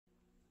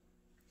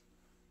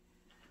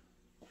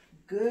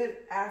Good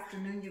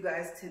afternoon, you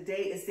guys.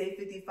 Today is day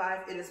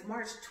 55. It is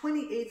March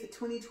 28th,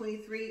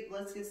 2023.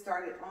 Let's get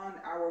started on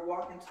our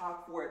walk and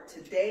talk for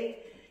today.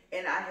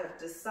 And I have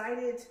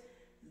decided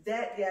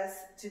that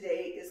yes,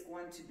 today is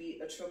going to be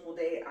a triple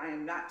day. I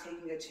am not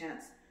taking a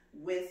chance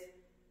with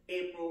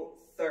April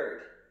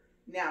 3rd.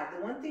 Now,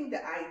 the one thing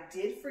that I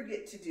did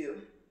forget to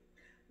do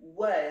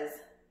was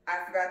I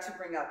forgot to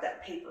bring out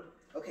that paper.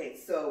 Okay,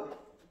 so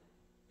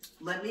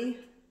let me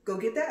go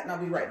get that and I'll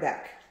be right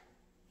back.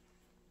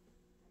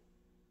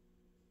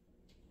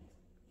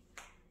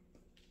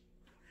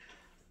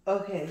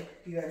 Okay,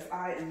 you guys,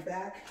 I am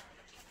back.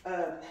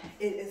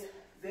 It is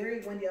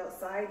very windy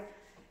outside.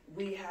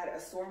 We had a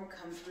storm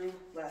come through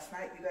last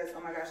night. You guys, oh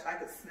my gosh, I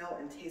could smell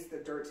and taste the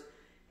dirt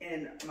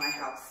in my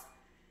house.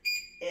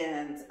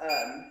 And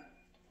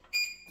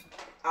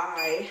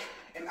I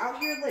am out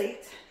here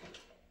late,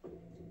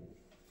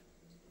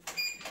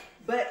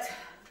 but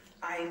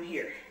I am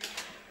here.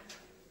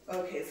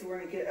 Okay, so we're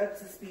gonna get up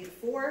to speed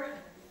 4.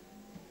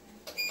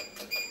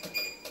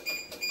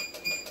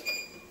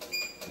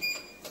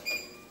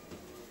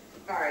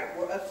 All right,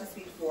 we're up to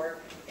speed 4,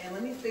 and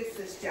let me fix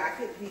this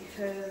jacket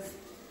because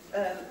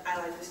I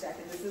like this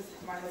jacket. This is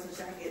my husband's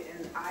jacket,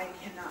 and I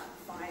cannot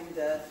find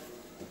the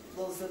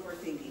little zipper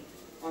thingy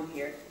on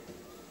here.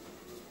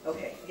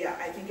 Okay, yeah,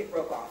 I think it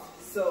broke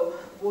off, so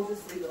we'll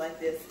just leave it like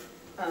this.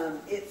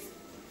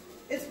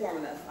 It's warm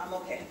enough. I'm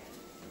okay.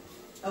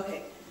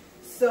 Okay,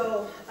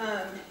 so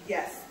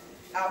yes,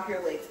 out here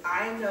late.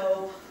 I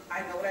know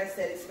what I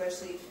said,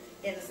 especially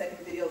in the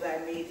second video that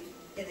I made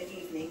in the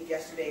evening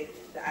yesterday,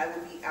 that I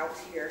would be out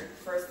here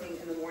first thing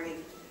in the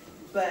morning,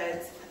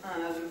 but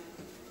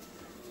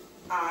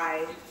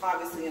I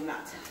obviously am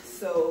not.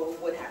 So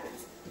what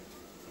happens?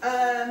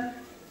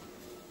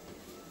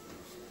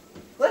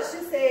 Let's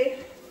just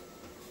say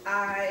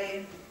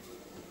I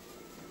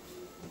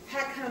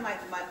had kind of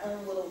like my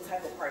own little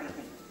type of party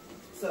thing.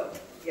 So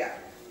yeah,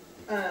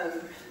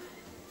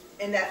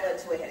 and that led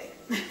to a headache.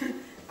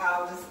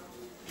 I'll just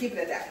keep it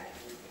at that.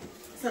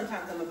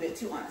 Sometimes I'm a bit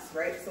too honest,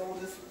 right? So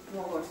we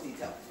won't go into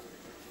detail.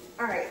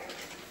 All right.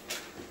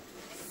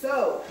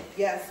 So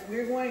yes,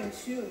 we're going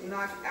to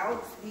knock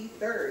out the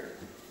 3rd.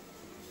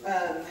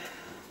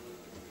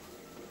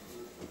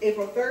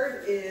 April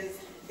 3rd is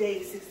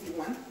day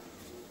 61,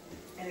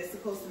 and it's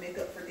supposed to make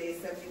up for day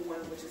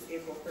 71, which is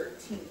April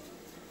 13th.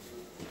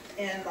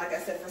 And like I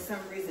said, for some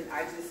reason,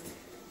 I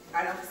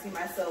don't see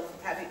myself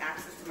having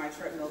access to my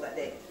treadmill that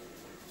day.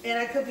 And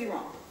I could be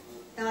wrong.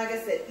 And like I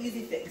said,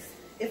 easy fix.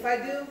 If I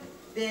do,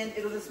 then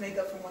it'll just make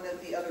up for one of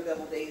the other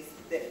double days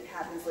that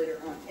happens later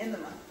on in the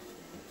month.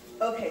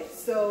 Okay,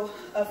 so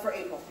for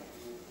April.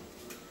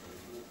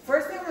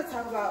 First thing I'm going to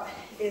talk about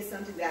is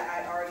something that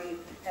I already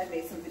have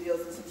made some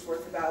videos and some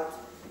shorts about.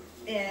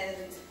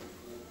 And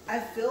I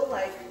feel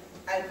like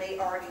I may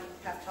already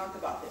have talked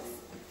about this.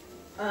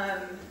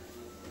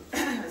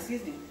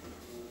 Excuse me.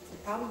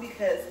 Probably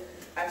because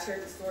I've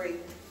shared the story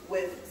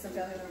with some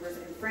family members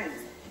and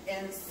friends.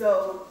 And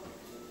so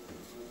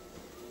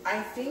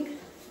I think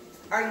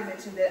I already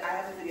mentioned that I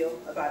have a video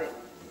about it.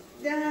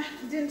 Yeah,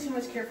 didn't too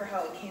much care for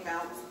how it came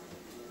out.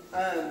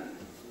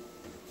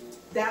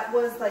 That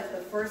was like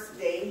the first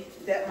day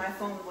that my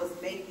phone was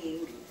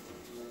making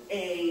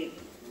a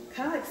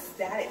kind of like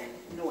static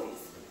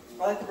noise,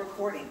 or like the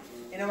recording.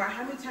 And no matter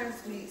how many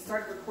times we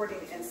started recording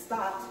and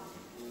stopped,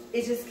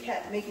 it just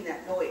kept making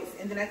that noise.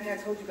 And then I think I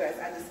told you guys,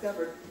 I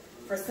discovered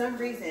for some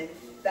reason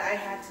that I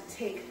had to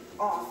take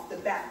off the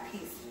back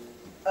piece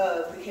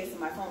of the case of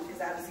my phone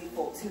because I have a Z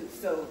Fold 2.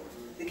 So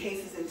the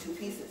case is in 2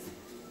 pieces,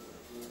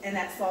 and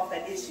that solved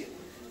that issue.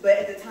 But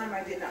at the time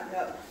I did not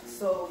know.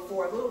 So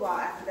for a little while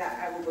after that,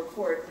 I would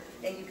record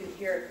and you can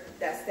hear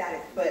that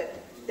static, but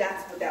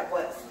that's what that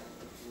was.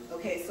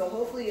 Okay, so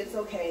hopefully it's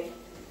okay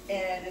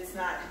and it's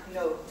not, you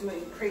know,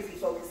 doing crazy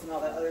focus and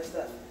all that other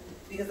stuff,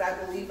 because I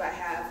believe I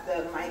have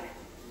the mic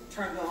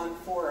turned on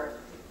for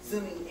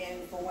zooming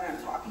in for when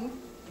I'm talking.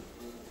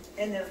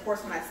 And then of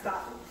course when I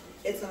stop,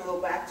 it's gonna go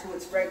back to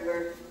its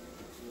regular,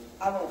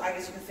 I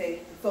guess you can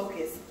say,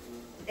 focus.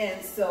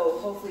 And so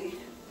hopefully,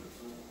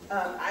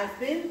 I've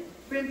been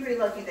pretty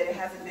lucky that it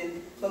hasn't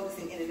been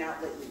focusing in and out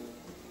lately.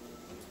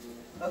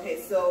 Okay,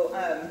 so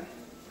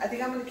I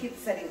think I'm going to keep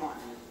the setting on.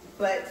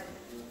 But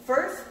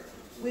first,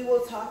 we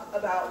will talk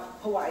about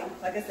Hawaii.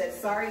 Like I said,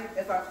 sorry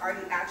if I've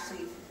already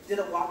actually did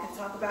a walk and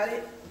talk about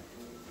it.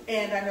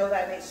 And I know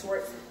that I made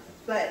shorts,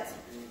 but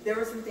there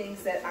were some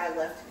things that I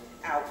left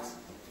out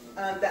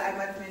that I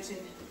might have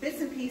mentioned bits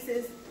and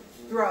pieces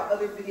throughout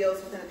other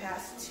videos within the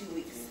past 2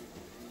 weeks.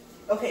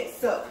 Okay,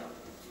 so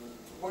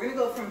we're going to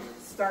go from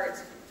start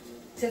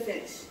to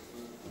finish.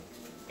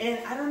 And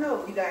I don't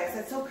know, you guys,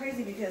 that's so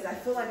crazy because I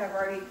feel like I've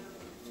already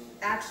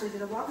actually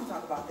did a walk and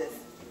talk about this.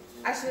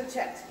 I should have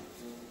checked.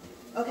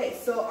 Okay,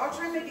 so I'll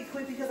try and make it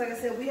quick because like I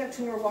said, we have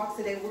 2 more walks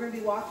today. We're going to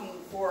be walking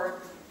for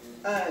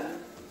a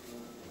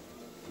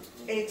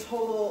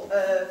total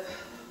of,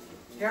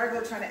 here I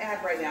go trying to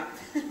add right now,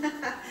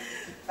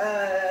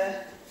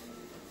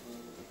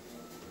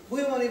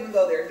 we won't even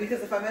go there,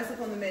 because if I mess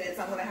up on the minutes,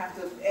 I'm going to have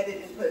to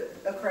edit and put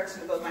a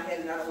correction above my head,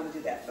 and I don't want to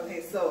do that.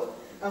 Okay, so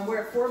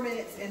we're at 4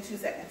 minutes and 2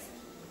 seconds.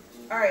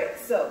 All right,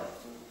 so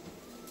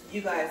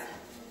you guys,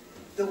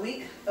 the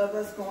week of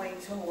us going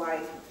to Hawaii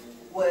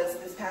was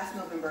this past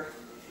November,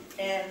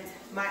 and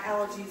my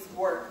allergies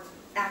were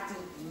acting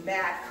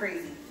mad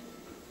crazy.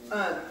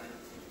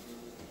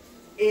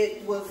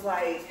 It was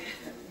like,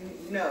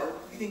 no,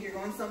 you think you're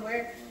going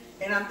somewhere?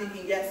 And I'm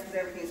thinking, yes, because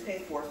everything's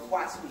paid for.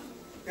 Watch me.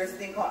 There's a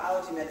thing called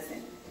allergy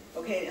medicine.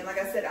 Okay, and like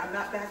I said, I'm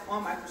not back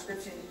on my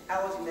prescription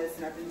allergy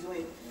medicine. I've been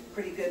doing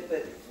pretty good,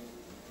 but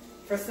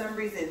for some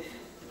reason,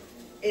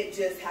 it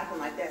just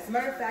happened like that. As a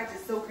matter of fact,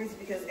 it's so crazy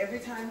because every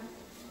time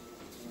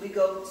we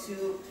go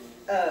to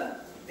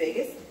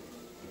Vegas,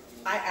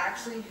 I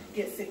actually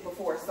get sick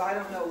before. So I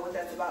don't know what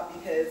that's about,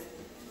 because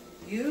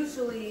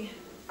usually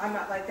I'm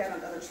not like that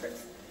on other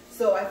trips.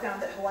 So I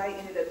found that Hawaii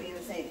ended up being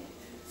the same.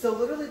 So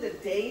literally the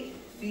day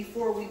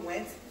before we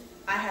went,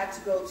 I had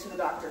to go to the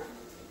doctor.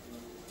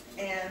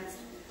 And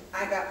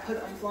I got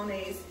put on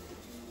Flonase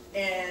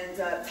and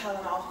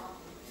Tylenol.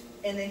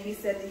 And then he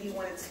said that he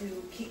wanted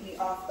to keep me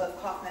off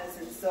of cough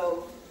medicine.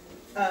 So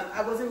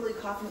I wasn't really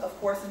coughing, of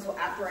course, until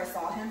after I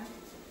saw him.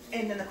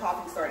 And then the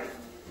coughing started.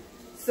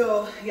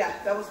 So yeah,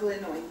 that was really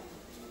annoying.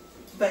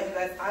 But you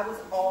guys, I was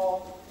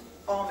all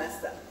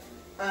messed up.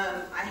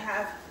 I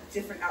have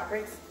different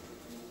outbreaks.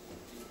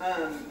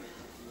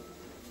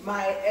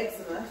 My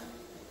eczema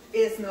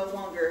is no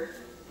longer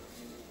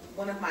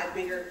one of my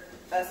bigger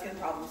skin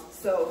problems.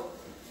 So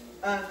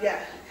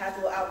yeah, had a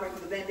little outbreak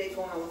with a Band-Aid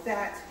going on with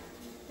that.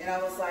 And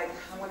I was like,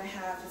 I want to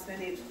have this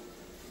Band-Aid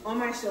on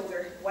my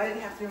shoulder. Why did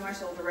it have to be on my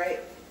shoulder,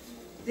 right?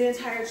 The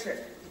entire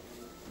trip.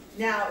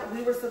 Now,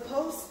 we were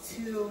supposed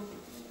to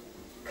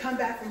come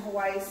back from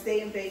Hawaii,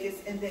 stay in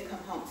Vegas, and then come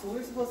home. So we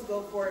were supposed to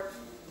go for,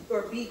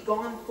 or be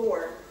gone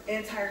for an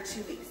entire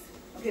 2 weeks.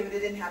 Okay, but it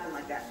didn't happen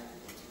like that.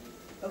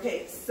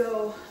 Okay,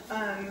 so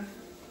I'm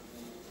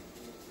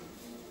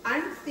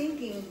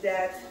thinking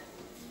that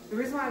the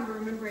reason why I'm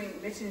remembering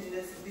mentioning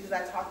this is because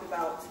I talked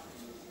about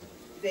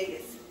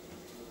Vegas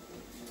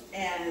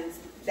and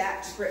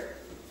that trip,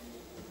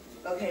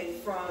 okay,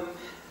 from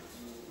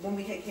when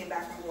we came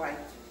back from Hawaii.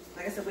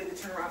 Like I said, we had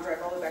to turn around,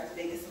 drive all the way back to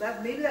Vegas. So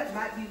maybe that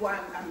might be why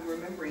I'm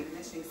remembering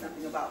mentioning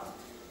something about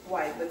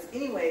Hawaii. But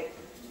anyway,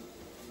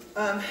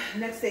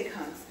 next day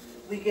comes.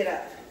 We get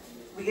up.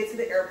 We get to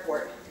the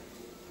airport.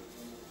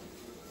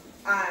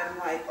 I'm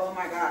like, oh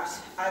my gosh,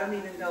 I don't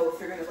even know if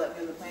they're going to let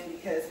me on the plane,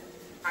 because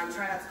I'm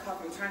trying not to cough,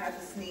 I'm trying not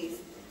to sneeze.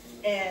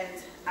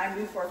 And I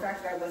knew for a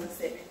fact that I wasn't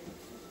sick.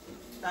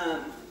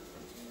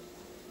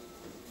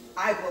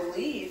 I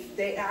believe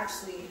they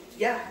actually,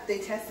 they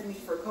tested me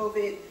for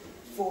COVID,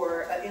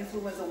 for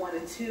influenza 1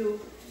 and 2,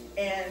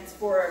 and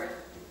for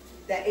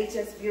that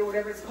HSV or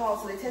whatever it's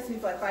called. So they tested me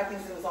for like 5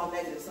 things and it was all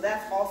negative. So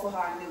that's also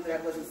how I knew that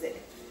I wasn't sick.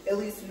 At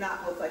least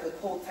not with like a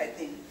cold type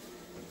thing.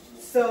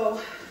 So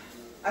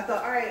I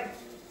thought, all right,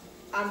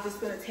 I'm just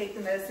going to take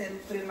the medicine,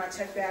 put it in my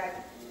check bag,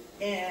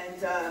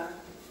 and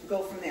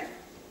go from there.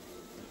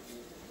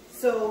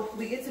 So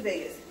we get to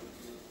Vegas.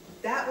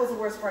 That was the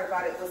worst part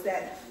about it, was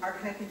that our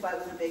connecting flight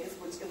was in Vegas,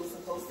 which it was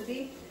supposed to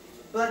be.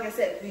 But like I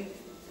said, we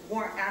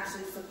weren't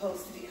actually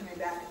supposed to be coming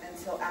back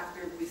until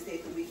after we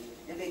stayed the week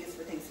in Vegas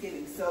for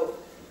Thanksgiving. So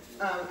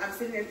I'm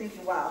sitting there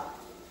thinking, wow.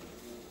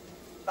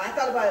 I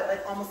thought about it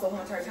like almost the whole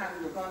entire time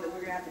we were going, that we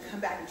were going to have to come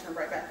back and turn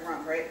right back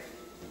around, right?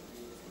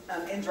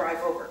 And drive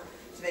over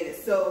to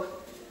Vegas. So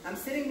I'm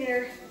sitting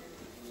there,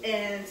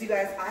 and you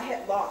guys, I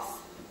had lost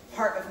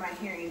part of my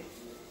hearing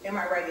in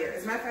my right ear.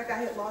 As a matter of fact, I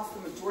had lost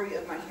the majority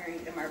of my hearing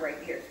in my right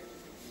ear.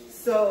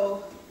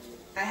 So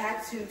I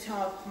had to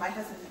tell my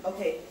husband,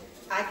 okay,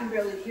 I can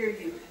barely hear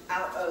you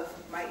out of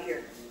my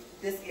ear,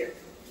 this ear.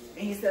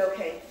 And he said,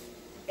 okay.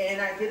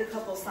 And I did a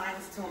couple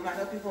signs to him. I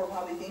know people are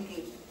probably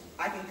thinking,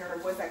 I can hear her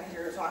voice, I can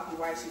hear her talking,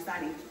 why is she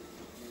signing?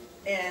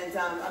 And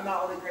I'm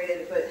not really great at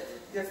it, but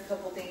there's a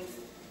couple things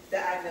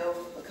that I know,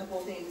 a couple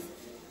things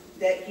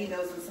that he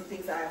knows, and some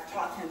things that I've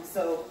taught him.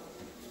 So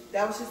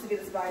that was just to get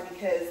us by,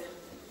 because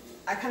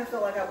I kind of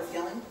felt like I was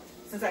yelling,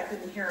 since I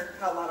couldn't hear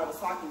how loud I was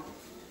talking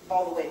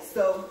all the way.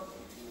 So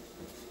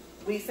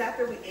we sat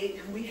there, we ate,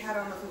 and we had,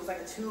 I don't know if it was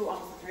like a 2,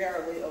 almost a 3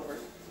 hour layover.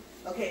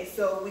 Okay,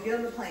 so we get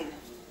on the plane,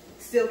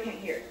 still can't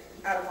hear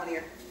out of one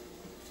ear.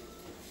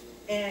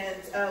 And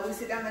we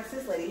sit down next to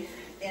this lady,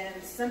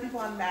 and some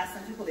people had masks,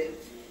 some people didn't.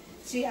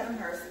 She had on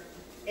hers.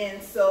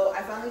 And so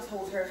I finally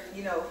told her,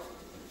 you know,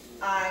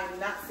 I'm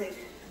not sick.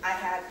 I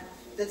had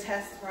the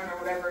test run or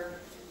whatever.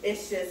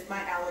 It's just my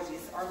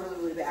allergies are really,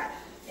 really bad.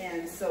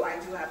 And so I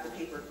do have the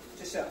paper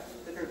to show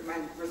that my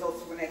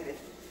results were negative.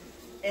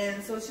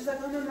 And so she's like,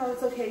 oh, no,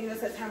 it's okay. You know,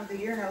 it's that time of the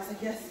year. And I was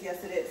like, yes,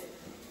 it is.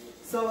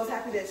 So I was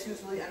happy that she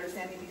was really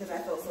understanding, because I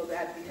felt so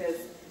bad, because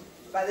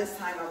by this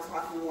time I was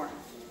talking more.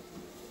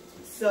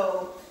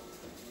 So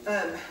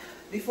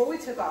before we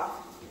took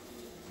off,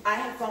 I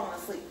had fallen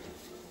asleep.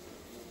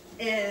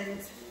 And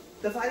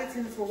the flight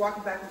attendants were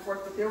walking back and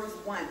forth, but there was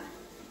one.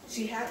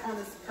 She had on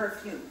this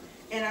perfume.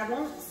 And I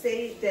won't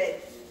say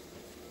that,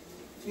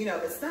 you know,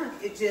 it stunk.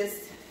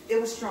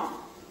 It was strong.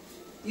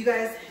 You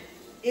guys,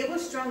 it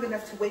was strong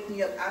enough to wake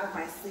me up out of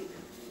my sleep.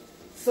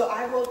 So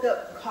I woke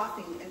up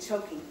coughing and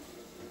choking.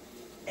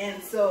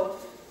 And so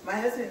my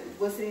husband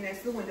was sitting next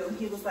to the window and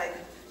he was like,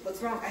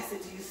 what's wrong? I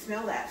said, do you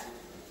smell that?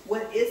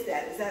 What is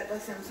that? Is that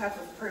like some type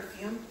of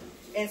perfume?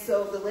 And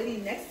so the lady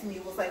next to me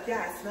was like,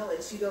 yeah, I smell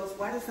it. She goes,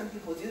 why do some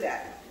people do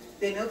that?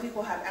 They know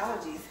people have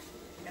allergies.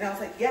 And I was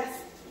like,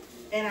 yes.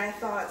 And I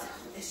thought,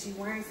 is she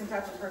wearing some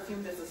type of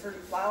perfume that's a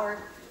certain flower,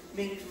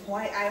 maybe from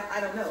Hawaii? I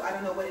don't know. I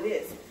don't know what it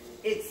is.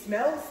 It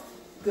smells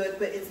good,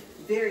 but it's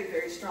very,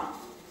 very strong.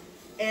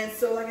 And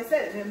so, like I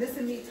said, in the midst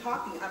of me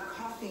talking, I'm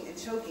coughing and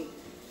choking.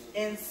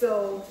 And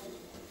so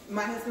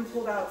my husband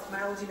pulled out my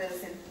allergy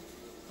medicine.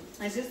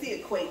 It's just the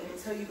Equate. I'm going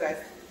to tell you guys,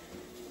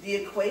 the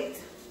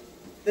Equate,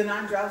 the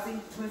non-drowsy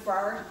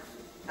 24-hour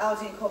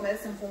allergy and cold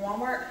medicine from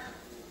Walmart,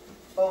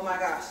 oh my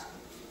gosh.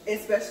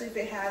 Especially if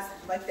it has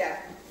like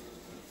that.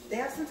 They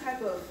have some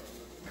type of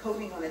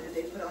coating on it that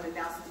they put on it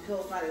now so the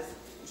pill's not as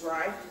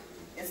dry.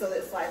 And so that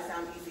it slides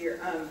down easier.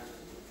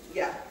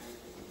 Yeah.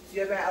 If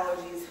you have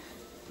allergies,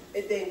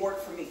 they work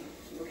for me,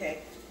 okay?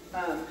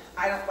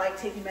 I don't like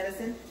taking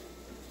medicine,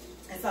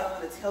 and so I don't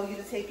want to tell you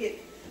to take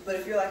it. But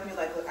if you're like me,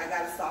 like, look, I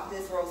got to stop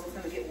this or else it's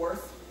going to get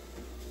worse,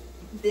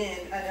 then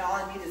and all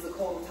I need is a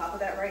cold on top of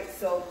that, right?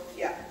 So,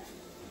 yeah,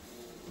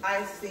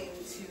 I seem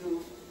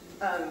to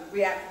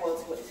react well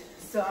to it.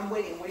 So I'm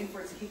waiting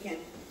for it to kick in.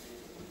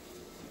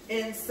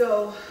 And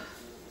so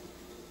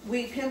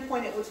we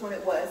pinpointed which one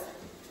it was.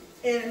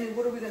 And I mean,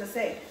 what are we going to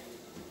say?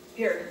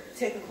 Here,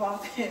 take a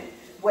cloth and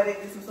wet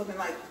it, get some soap and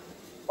like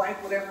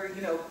wipe whatever,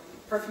 you know,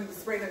 perfume you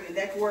sprayed on your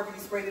neck, wherever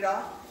you sprayed it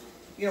off.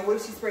 You know, what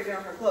if she sprayed it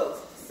on her clothes?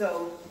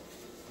 So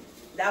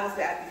that was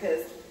bad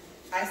because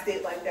I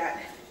stayed like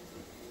that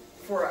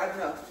for, I don't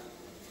know,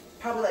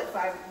 probably like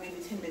 5,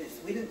 maybe 10 minutes.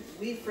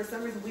 For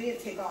some reason, we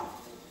didn't take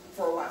off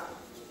for a while.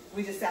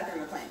 We just sat there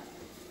in the plane.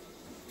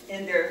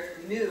 And they're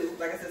new,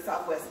 like I said,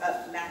 Southwest,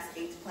 up max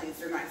 8 planes,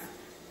 they're nice.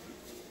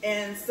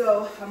 And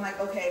so I'm like,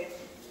 okay,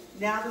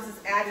 now this is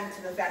adding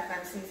to the fact that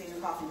I'm sneezing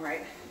and coughing,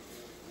 right?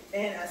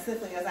 And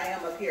sniffling as I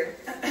am up here.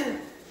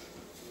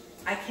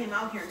 I came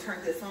out here and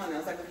turned this on, and I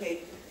was like,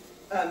 okay,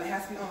 it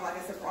has to be on, like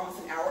I said, for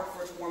almost an hour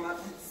for it to warm up.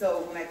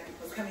 So when I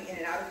was coming in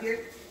and out of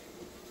here,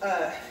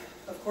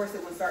 of course it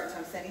wouldn't start until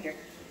I'm standing here.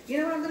 You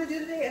know what I'm going to do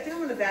today? I think I'm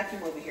going to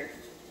vacuum over here.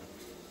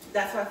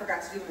 That's what I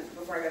forgot to do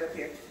before I got up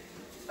here.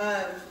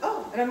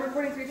 Oh, and I'm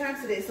recording 3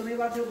 times today, so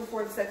maybe I'll do it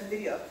before the second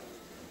video.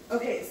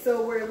 Okay,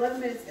 so we're 11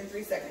 minutes and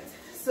 3 seconds.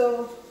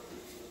 So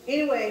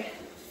anyway,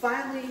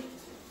 finally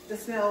the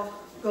smell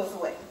goes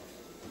away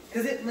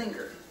because it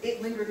lingered.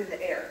 It lingered in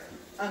the air.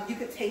 You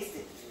could taste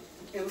it.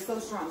 It was so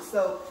strong.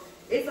 So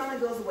it finally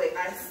goes away.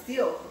 I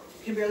still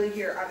can barely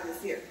hear out of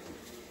this ear.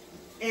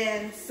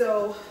 And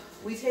so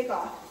we take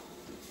off.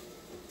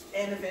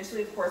 And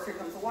eventually, of course, here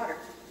comes the water,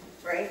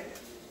 right?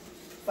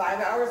 5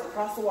 hours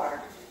across the water.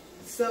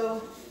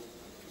 So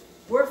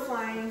we're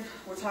flying.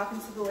 We're talking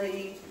to the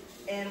lady.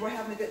 And we're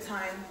having a good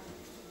time.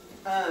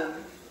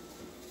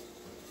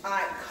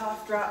 I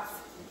cough drops.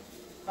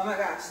 Oh my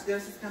gosh,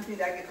 there's this company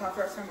that I get cough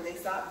drops from and they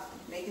stopped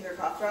making their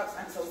cough drops.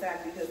 I'm so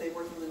sad because they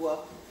work really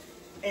well.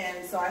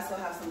 And so I still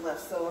have some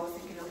left. So I was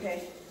thinking,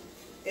 okay,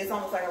 it's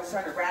almost like I was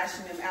trying to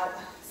ration them out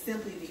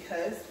simply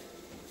because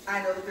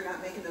I know that they're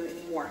not making them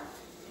anymore.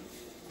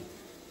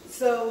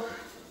 So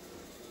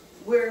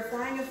we're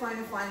flying and flying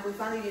and flying. We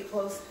finally get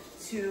close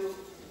to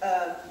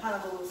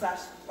Honolulu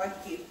 /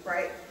 Waikiki,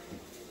 right?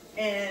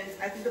 And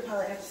I think the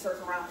pilot had to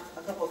circle around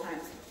a couple of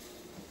times.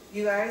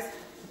 You guys,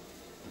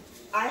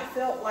 I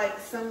felt like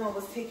someone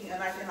was taking a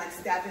knife and like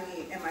stabbing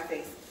me in my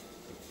face.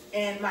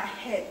 And my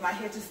head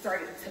just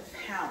started to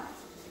pound.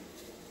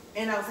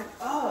 And I was like,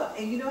 oh,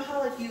 and you know how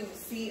like you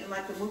see in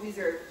like the movies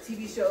or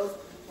TV shows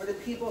where the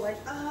people are like,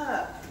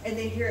 and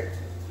they hear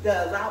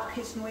the loud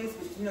pitch noise,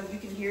 but you know, you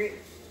can hear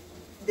it.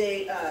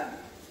 They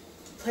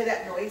play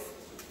that noise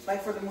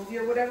like for the movie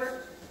or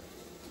whatever.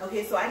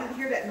 Okay, so I didn't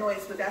hear that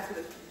noise, but that's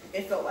what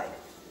it felt like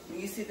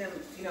when you see them,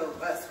 you know,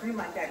 scream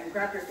like that and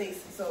grab their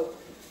face. So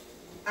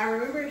I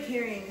remember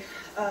hearing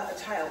a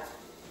child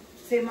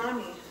say,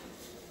 Mommy,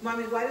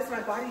 why does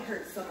my body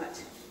hurt so much?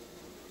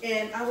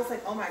 And I was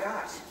like, oh my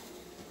gosh,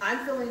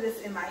 I'm feeling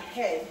this in my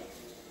head,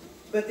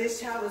 but this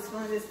child is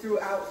feeling this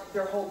throughout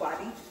their whole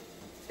body.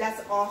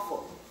 That's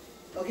awful.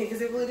 Okay,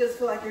 because it really does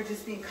feel like you're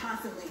just being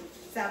constantly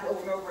stabbed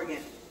over and over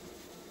again,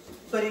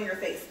 but in your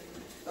face.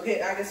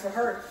 Okay, I guess for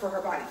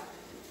her body.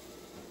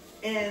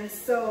 And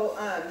so,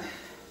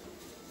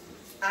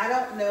 I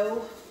don't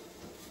know,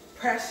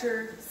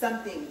 pressure,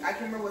 something. I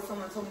can't remember what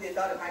someone told me they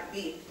thought it might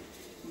be.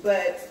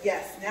 But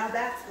yes, now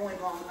that's going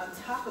on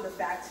top of the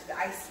fact that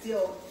I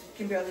still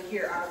can barely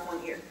hear out of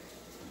one ear.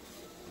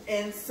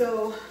 And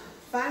so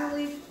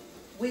finally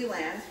we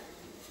land.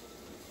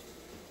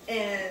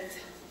 And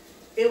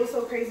it was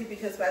so crazy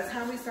because by the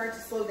time we started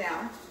to slow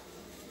down,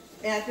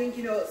 and I think,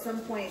 you know, at some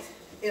point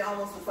it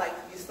almost was like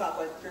you stop,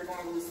 like you're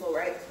going really slow,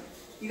 right?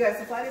 You guys,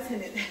 the flight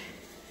attendant,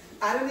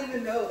 I don't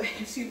even know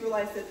if she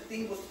realized that the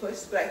thing was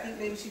pushed, but I think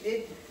maybe she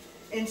did.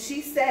 And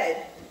she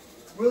said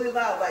really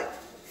loud, like,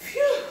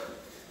 phew,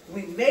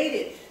 we made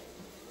it.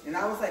 And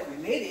I was like, we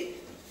made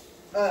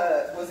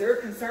it. Was there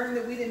a concern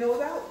that we didn't know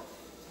about?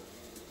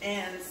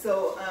 And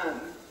so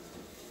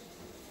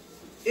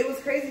it was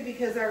crazy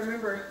because I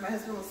remember my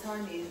husband was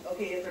telling me,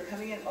 okay, if they're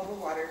coming in over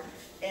water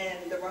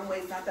and the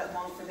runway's not that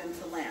long for them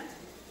to land.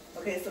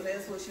 Okay, so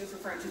that's what she was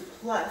referring to.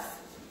 Plus,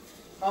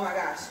 oh my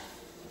gosh,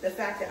 the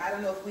fact that I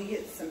don't know if we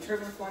hit some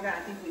turbulence going down. I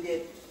think we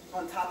did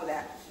on top of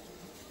that.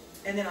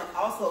 And then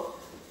also,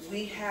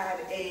 we had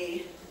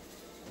I'm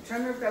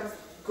trying to remember if that was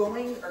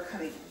going or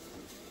coming.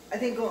 I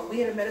think going. We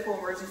had a medical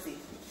emergency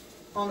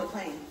on the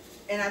plane.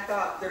 And I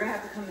thought they're going to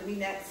have to come to me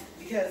next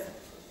because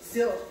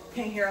still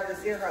can't hear out of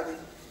this ear hardly.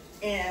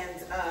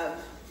 And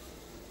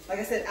like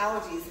I said,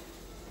 allergies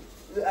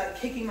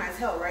kicking my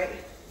tail, right?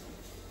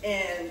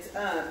 And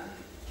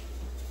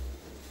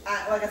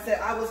like I said,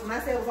 when I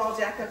say I was all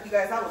jacked up, you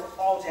guys, I was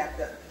all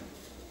jacked up.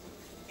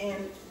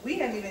 And we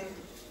hadn't even,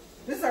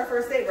 this is our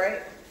first day,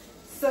 right?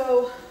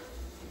 So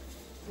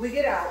we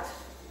get out,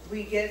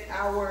 we get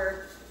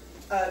our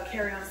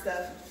carry-on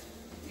stuff.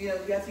 You know,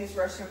 you have to use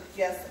the restroom.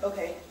 Yes,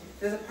 okay.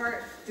 There's a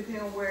part,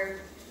 depending on where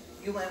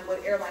you land,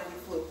 what airline you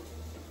flew.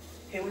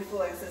 Okay, we flew,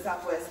 like I said,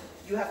 Southwest.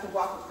 You have to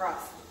walk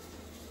across.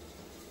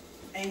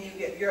 And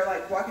you're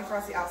like walking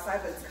across the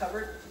outside, but it's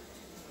covered.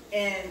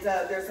 And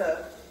there's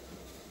a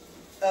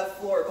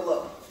floor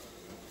below.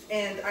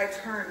 And I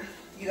turned,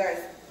 you guys,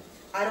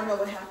 I don't know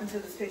what happened to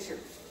this picture.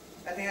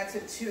 I think I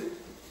took two.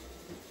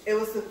 It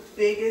was the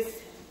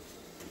biggest,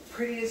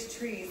 prettiest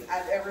trees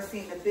I've ever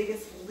seen, the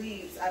biggest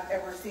leaves I've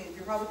ever seen.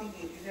 You're probably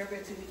thinking, you've never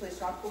been to any place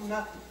tropical?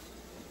 No.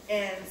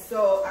 And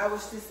so I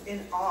was just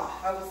in awe.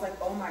 I was like,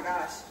 oh my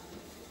gosh,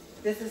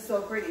 this is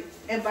so pretty.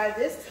 And by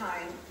this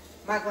time,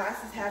 my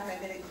glasses have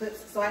magnetic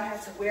clips, so I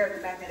had to wear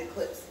the magnetic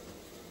clips.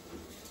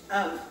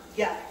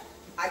 Yeah,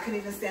 I couldn't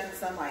even stand the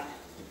sunlight.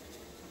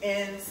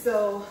 And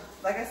so,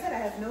 like I said, I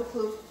have no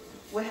clue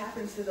what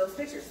happened to those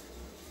pictures.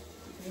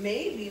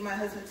 Maybe my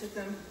husband took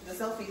them, the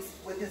selfies,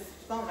 with his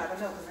phone. I don't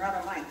know, because they're not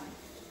online.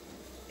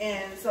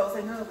 And so I was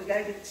like, no, we got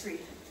to get the tree.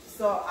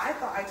 So I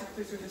thought I took a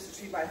picture of just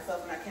the tree by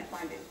itself, and I can't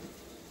find it.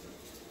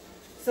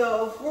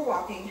 So we're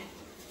walking,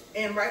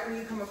 and right when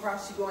you come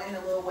across, you go in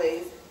a little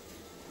ways,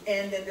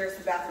 and then there's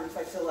the bathrooms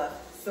like to the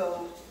left.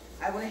 So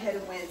I went ahead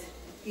and went,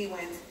 he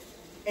went,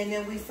 and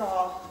then we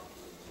saw,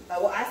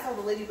 well, I saw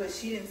the lady, but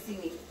she didn't see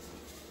me.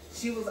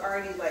 She was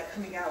already like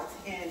coming out,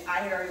 and I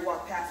had already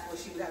walked past where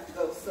she would have to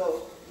go.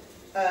 So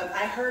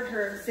I heard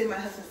her say my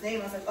husband's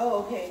name. I was like,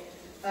 oh, okay.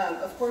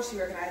 Of course she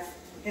recognized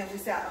him. We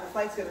sat on the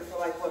flight together for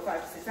like, what,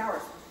 5 to 6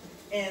 hours.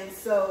 And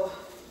so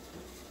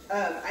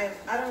I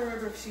don't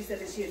remember if she said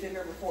that she had been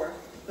there before,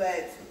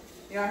 but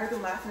you know, I heard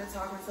them laughing and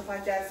talking and stuff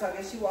like that. So I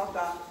guess she walked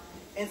off.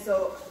 And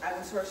so I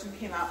went to rush and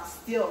came out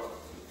still,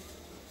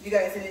 you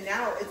guys. And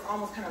now it's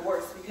almost kind of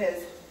worse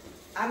because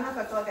I don't know if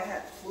I feel like I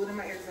had fluid in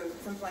my ears or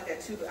something like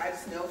that too, but I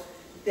just know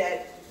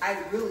that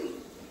I really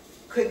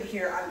couldn't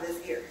hear out of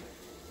this ear.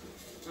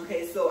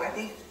 Okay, so I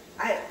think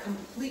I had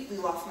completely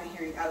lost my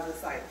hearing out of this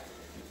side.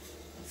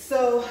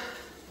 So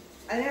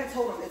I think I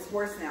told him it's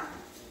worse now,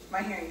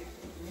 my hearing.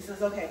 And he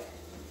says, okay.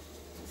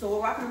 So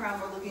we're walking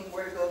around, we're looking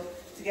where to go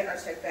to get our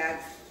check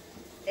bags.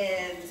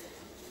 And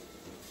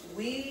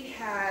we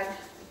had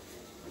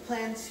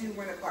planned to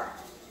rent a car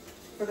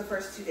for the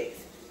first 2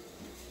 days.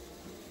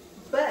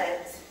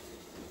 But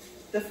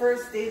the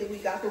first day that we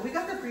got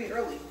there pretty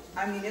early.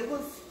 I mean, it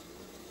was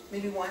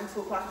maybe 1,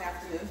 2 o'clock in the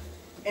afternoon.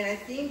 And I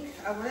think,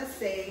 I want to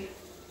say,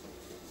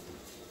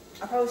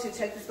 I probably should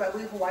check this, but I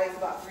believe Hawaii is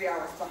about 3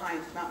 hours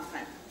behind Mountain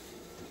Time.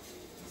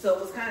 So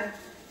it was kind of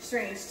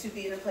strange to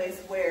be in a place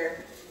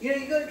where, you know,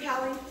 you go to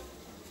Cali,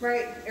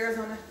 right,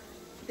 Arizona,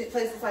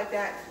 places like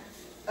that,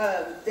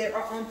 they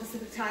are on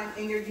Pacific time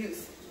and you're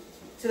used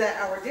to that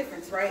hour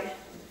difference, right?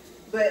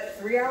 But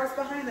 3 hours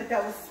behind, like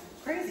that was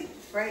crazy,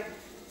 right?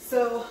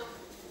 So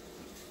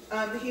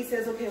he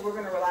says, okay, we're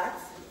going to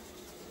relax.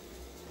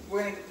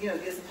 We're going to, you know,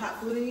 get some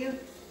hot food in you,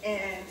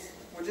 and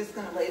we're just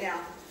going to lay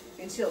down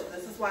and chill.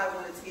 This is why I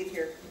wanted to get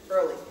here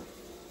early.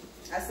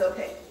 I said,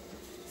 okay.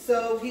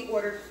 So he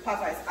ordered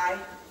Popeyes. I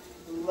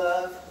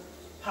love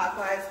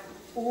Popeyes.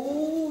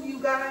 Ooh, you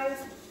guys,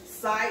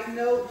 side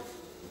note,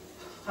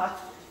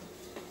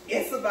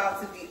 it's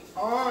about to be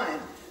on,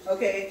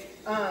 okay?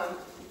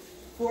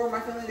 For my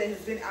family that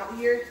has been out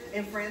here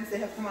and friends that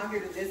have come out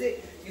here to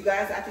visit, you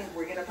guys, I think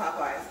we're getting a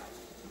Popeyes.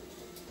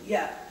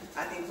 Yeah,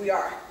 I think we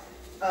are.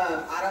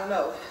 I don't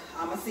know.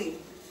 I'm going to see.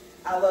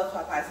 I love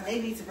Popeyes. And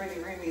they need to bring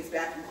the green beans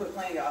back and quit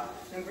playing, y'all.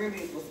 The green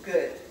beans was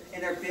good.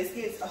 And their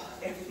biscuits, oh,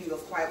 everything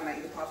goes quiet when I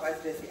eat a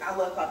Popeyes biscuit. I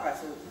love Popeyes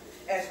food,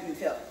 as you can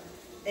tell.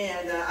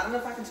 And I don't know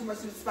if I can too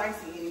much do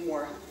spicy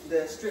anymore,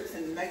 the strips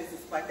and the nuggets and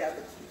stuff like that,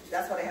 but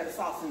that's why they have the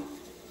sauce. And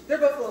they're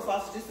both full of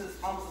sauce, just as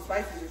almost as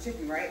spicy as your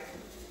chicken, right?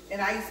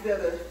 And I used to be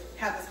able to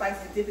have the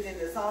spice and dip it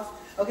into the sauce.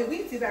 Okay, we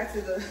need to get back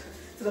to the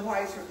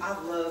Hawaii trip. I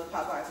love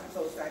Popeyes. I'm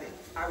so excited.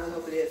 I really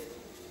hope it is.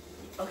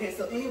 Okay,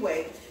 so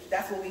anyway,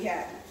 that's what we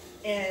had.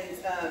 And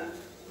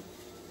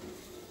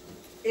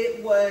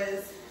it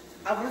was,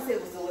 I want to say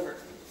it was delivered.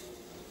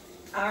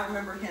 I don't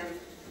remember him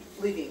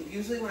leaving.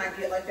 Usually when I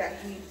get like that,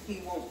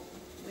 he won't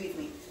leave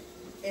me.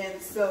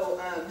 And so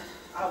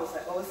I was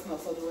like, oh, it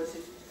smells so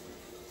delicious.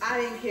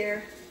 I didn't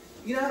care.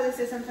 You know how they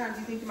say sometimes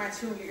you think you might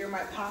chew and your ear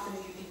might pop and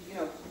then you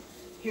know,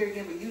 hear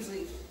again, but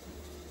usually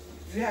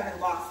you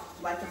haven't lost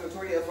like the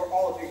majority of or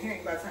all of your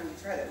hearing by the time you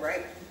try it,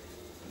 right?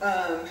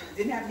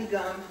 Didn't have any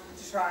gum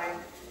to try.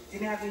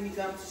 Didn't have any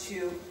gum to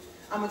chew.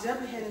 I'm gonna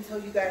jump ahead and tell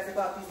you guys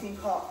about these things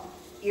called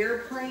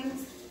ear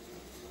planes.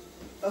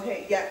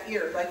 Okay, yeah,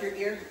 ear, like your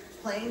ear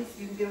planes.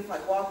 You can get them from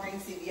like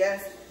Walgreens,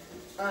 CVS.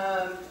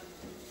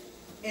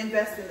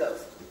 Invest in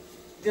those.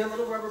 They're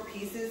little rubber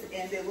pieces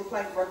and they look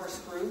like rubber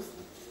screws.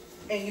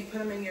 And you put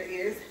them in your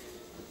ears.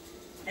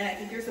 And I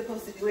think you're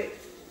supposed to do it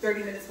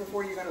 30 minutes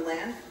before you're gonna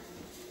land.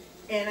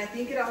 And I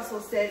think it also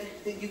said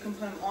that you can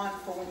put them on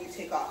for when you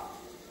take off.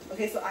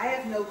 Okay, so I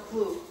have no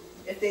clue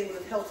if they would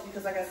have helped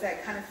because like I said,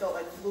 I kind of felt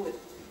like fluid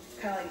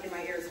kind of like in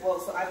my ear as well.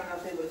 So I don't know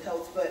if they would have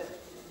helped, but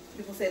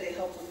people say they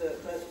help with the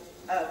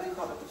what do you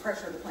call it, the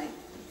pressure of the plane.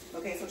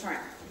 Okay, so try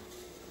them.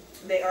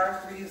 They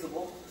are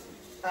reusable.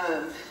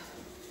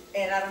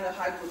 And I don't know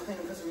how you would clean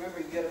them because remember,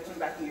 you got to put them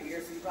back in your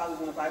ear, so you probably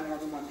want to buy more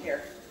than one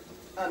pair.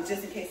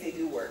 Just in case they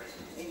do work.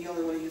 And you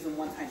only want to use them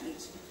one time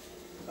each.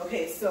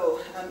 Okay,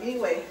 so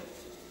anyway,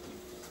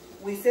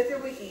 we sit there,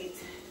 we eat,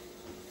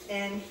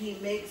 and he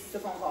makes the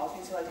phone call.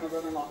 He's like my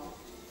brother-in-law,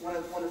 one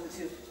of the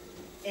two.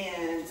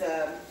 And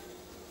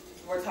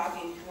we're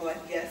talking, we're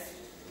like, yes,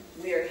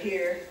 we are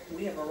here,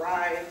 we have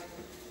arrived.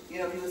 You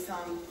know, he was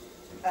telling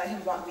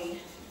him about me,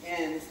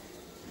 and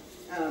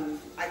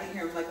I can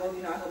hear him like, oh,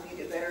 you know, I hope you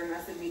get better, and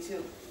I said, me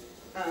too.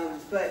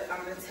 But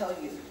I'm going to tell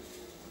you,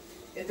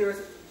 if there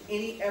was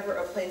ever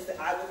a place that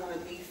I would want to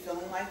be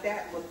feeling like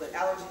that, with the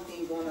allergy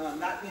thing going on,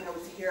 not being able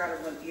to hear out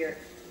of one ear,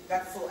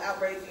 got this little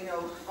outbreak, you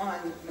know,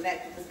 on my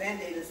neck with this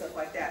Band-Aid and stuff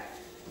like that,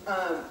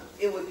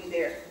 it would be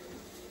there.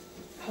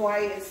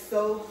 Hawaii is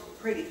so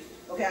pretty.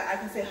 Okay, I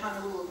can say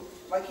Honolulu,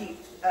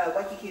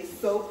 Waikiki is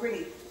so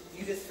pretty,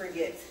 you just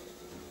forget.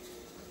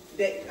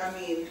 That, I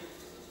mean,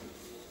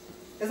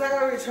 it's like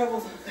all your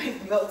troubles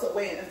like melt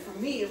away, and for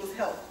me, it was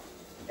health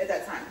at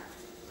that time.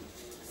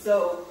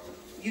 So,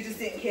 you just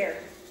didn't care.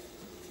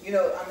 You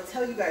know, I'm going to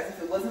tell you guys,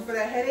 if it wasn't for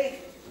that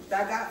headache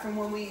that I got from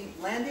when we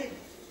landed,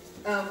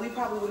 we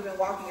probably would have been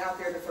walking out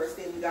there the first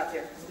day we got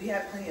there, because we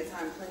had plenty of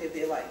time, plenty of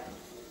daylight.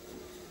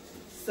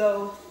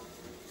 So,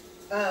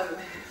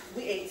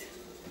 we ate,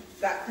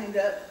 got cleaned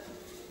up,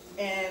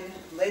 and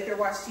laid there,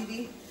 watched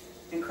TV,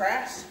 and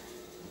crashed.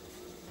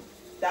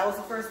 That was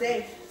the first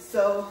day.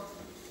 So,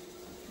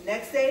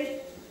 next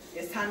day,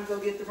 it's time to go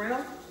get the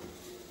rental.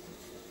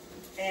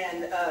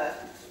 And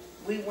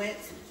we went,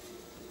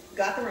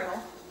 got the rental,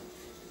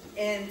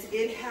 and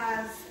it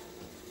has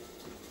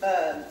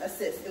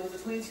assist. It was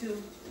a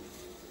 22,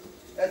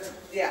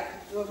 yeah,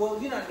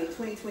 well, you know what I mean,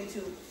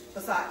 2022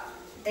 Passat.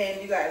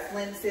 And you guys,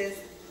 lane assist,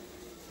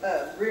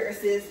 rear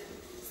assist,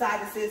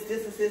 side assist,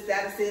 this assist,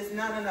 that assist.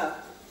 No.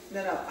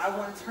 I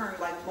want to turn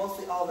like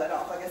mostly all that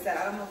off. Like I said,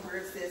 I don't know if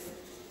rear assist,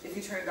 if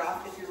you turn it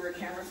off, if your rear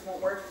cameras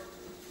won't work.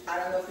 I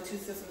don't know if the two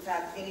systems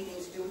have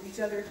anything to do with each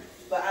other,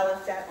 but I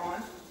left that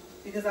on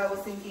because I was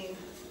thinking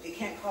it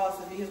can't cause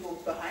the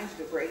vehicle behind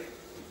you to brake,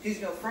 because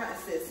you know front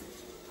assist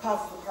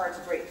causes the car to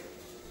brake.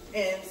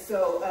 And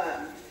so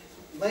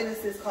lane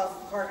assist causes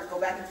the car to go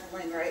back into the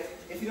lane, right?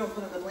 If you don't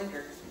put in the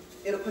blinker,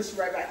 it'll push you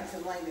right back into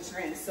the lane that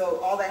you're in. So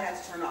all that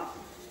had to turn off.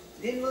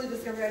 Didn't really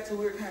discover that until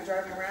we were kind of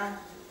driving around.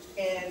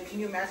 And can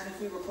you imagine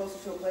if we were closer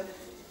to a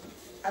cliff?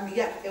 I mean,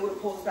 yeah, it would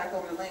have pulled us back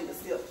over the lane, but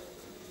still.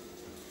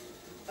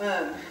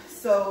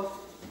 So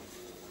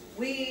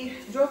we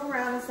drove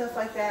around and stuff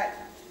like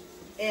that,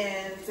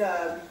 and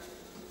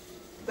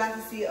got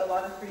to see a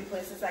lot of pretty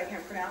places I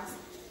can't pronounce.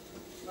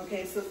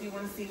 Okay, so if you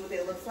want to see what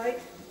they look like,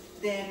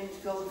 then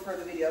go look for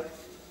the video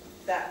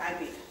that I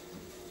made.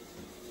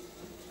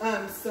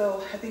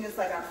 So I think it's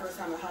like our first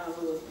time in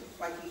Honolulu,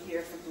 Waikiki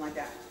or something like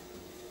that.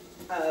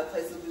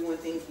 Places we went,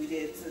 things we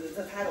did, so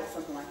the title,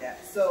 something like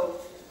that. So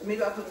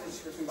maybe I'll put it in the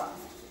description box.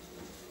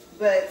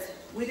 But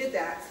we did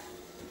that,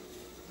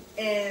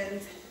 and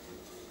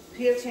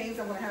PF Chang's,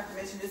 I'm going to have to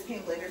mention, this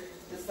came later,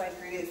 this is like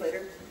 3 days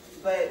later,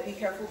 but be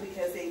careful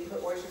because they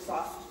put oyster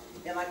sauce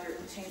in like your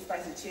Chang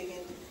spicy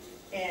chicken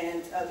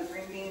and the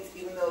green beans,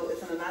 even though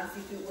it's on a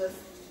non-seafood list.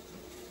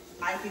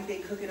 I think they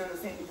cook it on the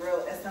same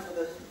grill as some of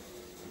the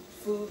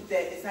food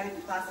that is not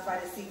even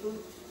classified as seafood,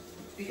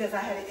 because I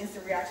had an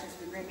instant reaction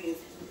to the green beans,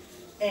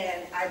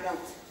 and I don't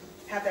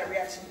have that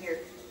reaction here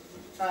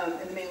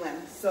in the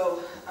mainland.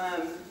 So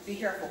be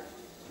careful.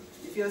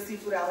 If you have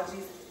seafood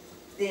allergies,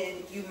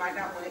 then you might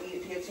not want to eat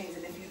at PF Chang's,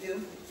 and if you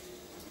do,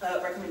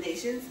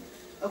 recommendations.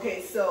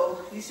 Okay, so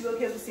you should be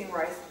okay with the steamed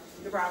rice,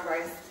 the brown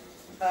rice,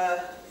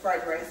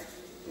 fried rice.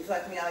 If you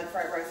like me, I like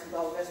fried rice with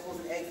all the vegetables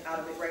and eggs out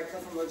of it, right?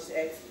 Because I'm allergic to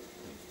eggs.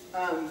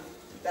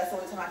 That's the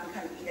only time I can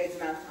kind of eat eggs,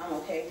 and I'm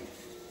okay.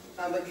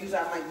 But usually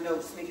I'm like, no,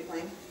 just make it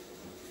plain.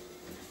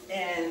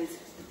 And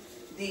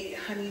the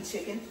honey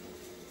chicken.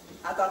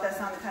 I thought that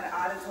sounded kind of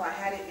odd until I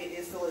had it. It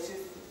is delicious.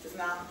 It's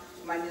now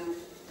my new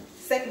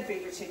second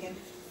favorite chicken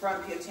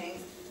from PF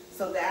Chang's.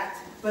 So that,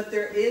 but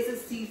there is a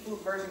seafood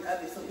version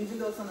of it. So even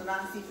though it's on the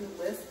non-seafood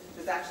list,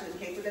 there's actually a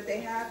caper that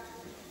they have.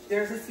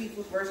 there's a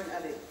seafood version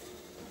of it.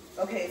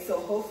 Okay, so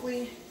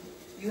hopefully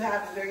you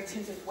have a very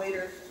attentive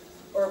waiter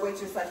or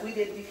waitress like we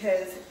did,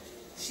 because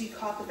she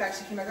caught the fact.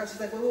 She came back out,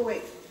 she's like,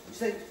 wait.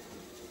 She's like,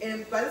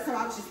 and by this time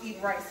I was just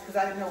eating rice because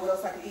I didn't know what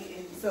else I could eat.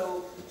 And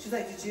so she's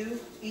like, did you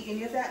eat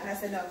any of that? And I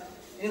said, no.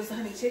 And it was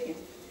honey chicken.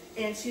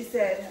 And she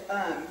said,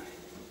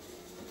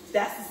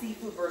 that's the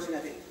seafood version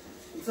of it.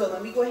 So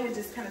let me go ahead and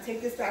just kind of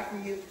take this back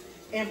from you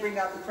and bring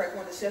out the correct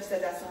one. The chef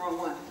said that's the wrong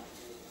one.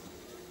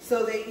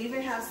 So they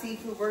even have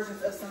seafood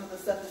versions of some of the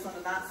stuff that's on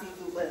the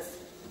non-seafood list.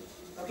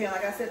 Okay,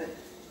 like I said,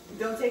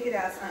 don't take it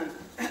as,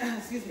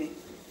 excuse me,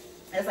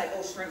 as like,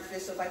 oh, shrimp,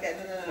 fish, stuff like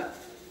that. No.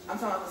 I'm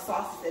talking about the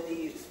sauces that they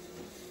use.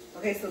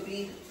 Okay, so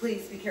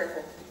please be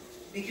careful,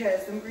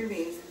 because them green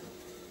beans,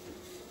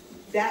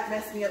 that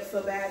messed me up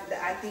so bad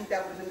that I think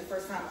that would have been the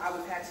first time I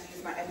would have had to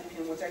use my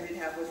EpiPen, which I did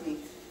have with me.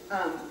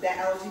 That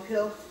allergy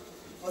pill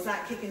was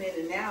not kicking in,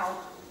 and now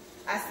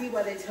I see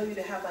why they tell you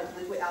to have like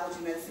liquid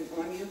allergy medicine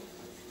on you,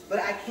 but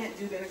I can't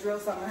do Benadryl,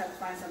 so I'm gonna have to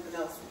find something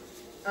else,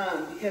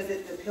 because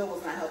the pill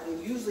was not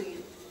helping. Usually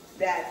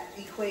that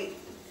equate,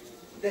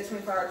 the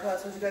 24-hour pill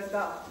I told you guys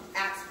about,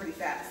 acts pretty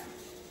fast.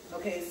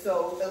 Okay,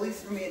 so at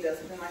least for me it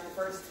does. Within like the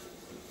first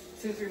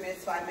 2, 3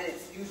 minutes, 5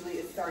 minutes, usually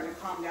it's starting to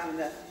calm down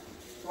enough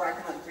where I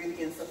can like breathe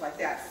again, stuff like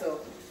that. So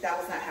that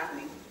was not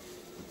happening.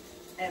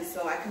 And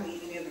so I couldn't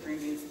eat any of the green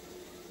beans.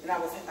 And I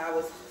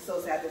was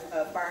so sad.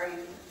 Fiery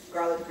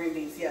garlic green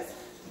beans, yes.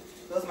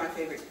 Those are my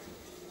favorite.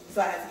 So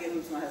I had to give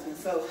them to my husband.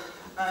 So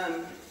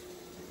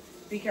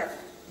be careful.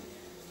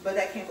 But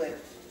that came later.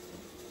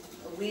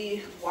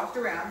 We walked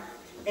around,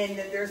 and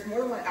there's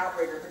more than one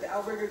Outrigger, but the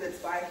Outrigger that's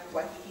by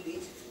Waikiki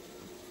Beach,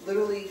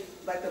 literally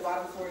like the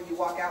bottom floor, you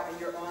walk out and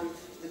you're on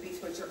the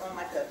beach, but you're on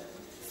like a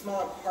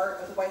smaller part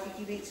of the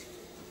Waikiki Beach.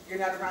 You're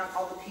not around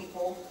all the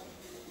people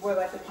where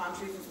like the palm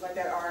trees and stuff like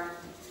that are.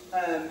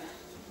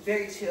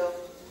 Very chill.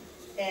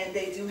 And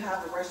they do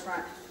have a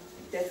restaurant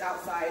that's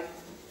outside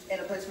and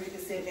a place where you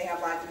can sit. They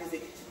have live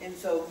music, and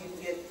so you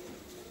can get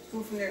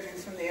food from there,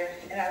 drinks from there.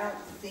 And I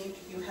don't think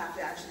you have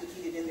to actually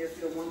eat it in there if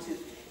you don't want to.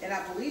 And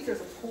I believe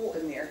there's a pool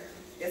in there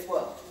as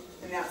well,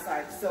 on the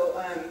outside.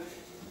 So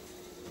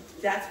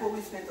that's where we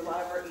spent a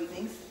lot of our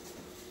evenings.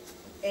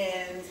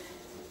 And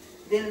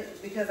then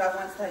because I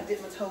wanted to like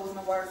dip my toes in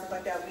the water and stuff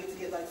like that, we had to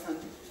get like some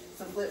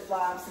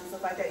flip-flops and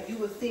stuff like that. You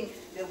would think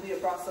that we had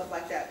brought stuff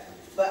like that,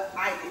 but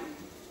I didn't.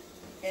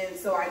 And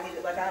so I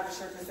needed, like, I have a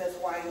shirt that says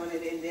Hawaii on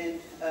it, and then,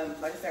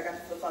 like I said, I got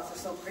the flip-flops. They're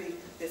so pretty.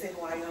 They say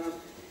Hawaii on them.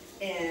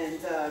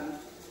 And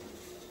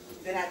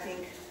then I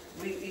think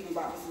we even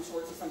bought me some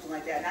shorts or something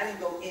like that. And I didn't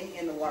go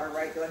in the water,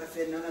 right? But like I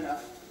said, no.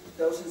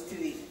 The ocean's too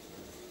deep.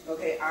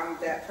 Okay, I'm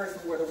that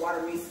person where the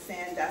water meets the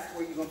sand. That's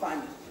where you're going to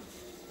find me.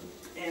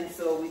 And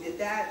so we did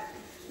that.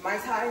 Mai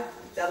Tai,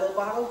 that little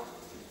bottle,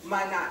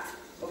 might not.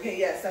 Okay,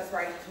 yes, that's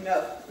right.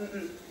 No,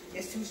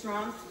 it's too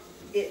strong.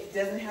 It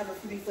doesn't have the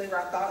fruity flavor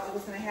I thought it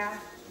was going to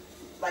have.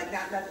 Like,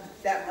 not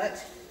that much.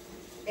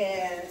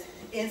 And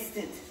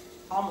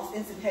almost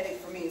instant headache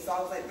for me. So I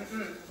was like,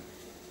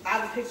 I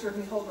have a picture of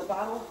me holding the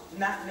bottle,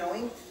 not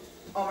knowing.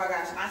 Oh my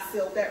gosh, I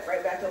sealed that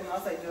right back up, and I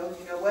was like, no,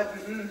 you know what?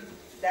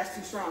 That's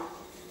too strong.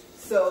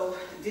 So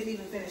didn't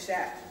even finish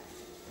that.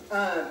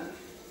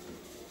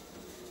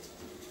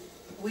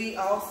 We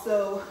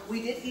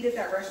did eat at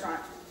that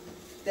restaurant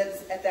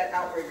that's at that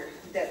Outrigger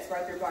that's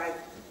right there by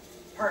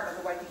part of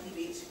the Waikiki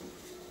Beach.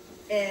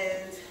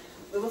 And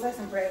it was like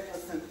some bread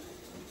with some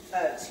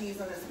cheese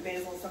on it, some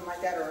basil, something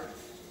like that, or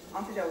I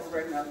don't think that was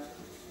oregano.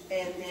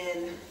 And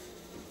then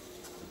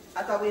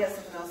I thought we had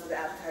something else as an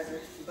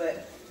appetizer,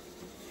 but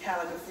had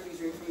like a fruity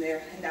drink from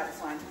there, and that was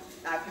fine.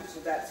 I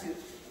pictured that too.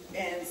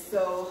 And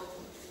so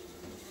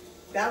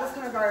that was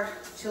kind of our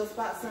chill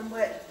spot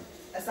somewhat,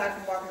 aside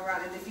from walking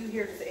around. And if you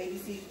hear there's an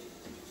ABC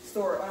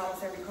store on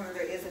almost every corner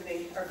there is, and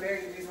they are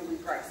very reasonably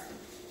priced.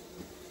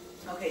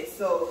 Okay,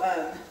 so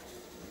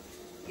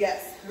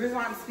yes, the reason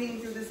why I'm speeding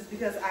through this is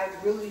because I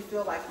really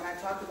feel like when I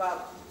talked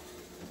about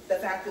the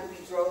fact that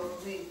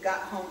we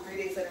got home 3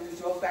 days later, we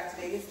drove back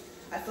to Vegas,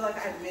 I feel like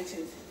I've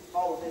mentioned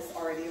all of this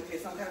already. Okay,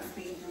 so I'm kind of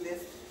speeding through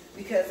this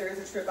because there is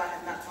a trip I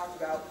have not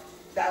talked about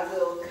that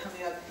will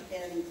coming up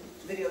in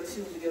video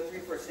 2 and video 3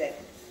 for today.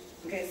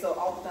 Okay, so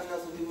all the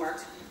thumbnails will be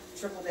marked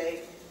triple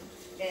day,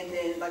 and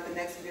then like the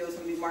next video is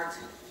going to be marked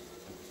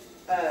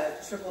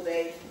triple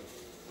day,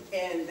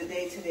 and the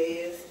day today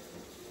is,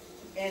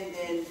 and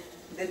then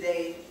the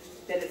day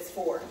that it's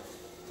for.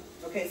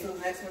 Okay, so the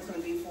next one's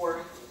going to be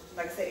for,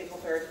 like I said, April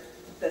 3rd.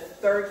 The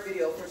third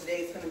video for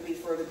today is going to be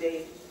for the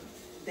day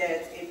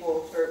that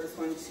April 3rd was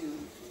going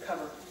to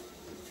cover,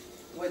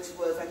 which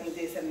was, I think,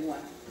 day 71,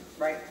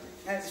 right?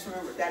 And I just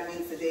remember that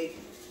means the day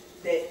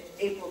that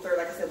April 3rd,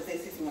 like I said, was day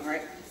 61,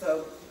 right?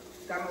 So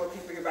got my little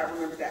paper here, but I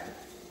remember that.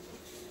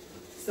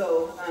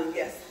 So,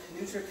 yes,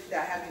 new trip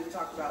that I haven't even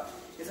talked about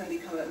is going to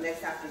be coming up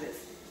next after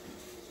this.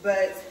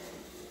 But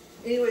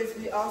anyways,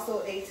 we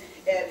also ate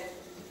at,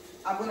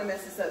 I'm going to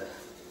mess this up,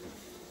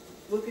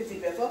 Waikiki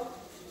Korean.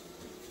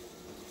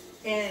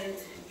 And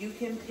you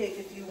can pick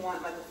if you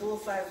want like a full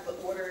size, but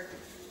order,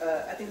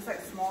 I think it's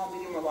like small,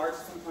 medium, or large,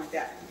 something like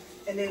that.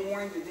 And they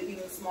warned you that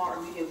even small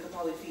or medium could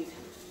probably feed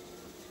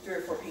 3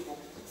 or 4 people.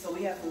 So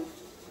we had food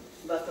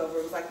left over.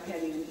 It was like we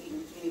hadn't even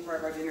eaten any part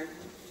of our dinner.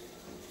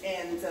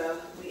 And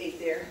we ate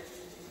there.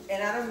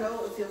 And I don't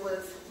know if it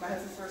was my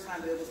husband's first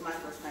time, but it was my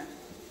first time.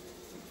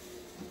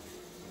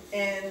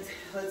 And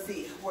let's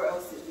see, where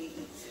else did we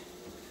eat?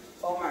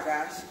 Oh my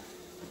gosh.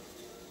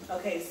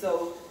 Okay,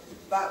 so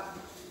about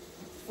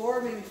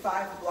 4, maybe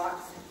 5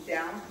 blocks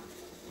down,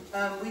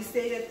 we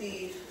stayed at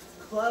the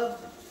Club.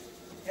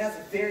 It has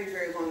a very,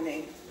 very long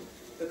name.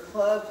 The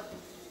Club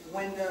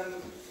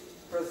Wyndham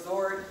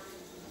Resort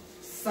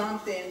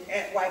something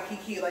at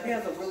Waikiki. Like, it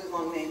has a really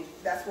long name.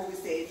 That's where we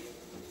stayed.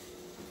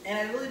 And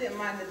I really didn't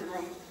mind that the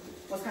room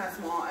was kind of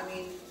small. I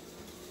mean,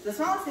 the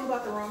smallest thing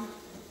about the room,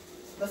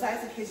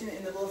 besides the kitchen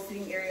and the little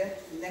seating area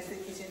next to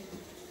the kitchen,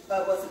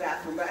 was the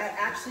bathroom. But I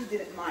actually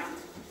didn't mind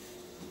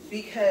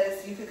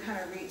because you could kind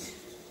of reach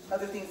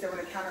other things that were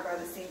on the counter by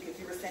the sink if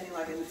you were standing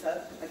like in the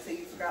tub. Like, say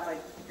you forgot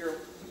like your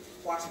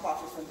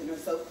washcloth or something or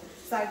soap.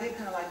 So I did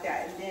kind of like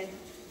that. And then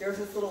there was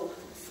this little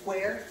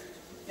square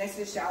next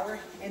to the shower,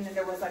 and then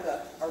there was like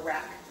a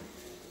rack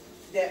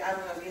that, I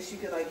don't know, I guess you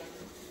could like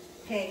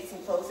hang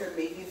some clothes there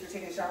maybe if you're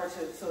taking a shower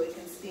so it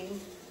can steam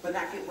but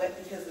not get wet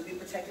because it'll be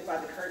protected by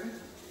the curtain.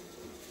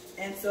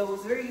 And so it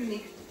was a very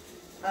unique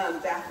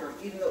bathroom,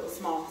 even though it was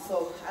small.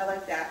 So I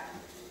like that.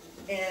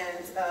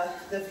 And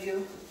the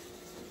view,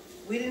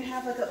 we didn't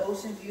have like an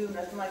ocean view,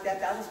 nothing like that.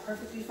 That was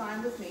perfectly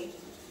fine with me.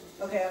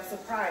 Okay, I'm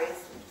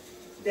surprised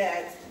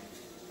that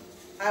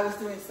I was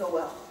doing so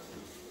well.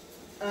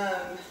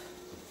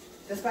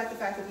 Despite the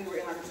fact that we were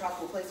in like a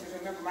tropical place, because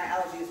remember my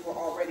allergies were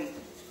already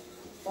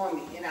on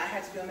me, and I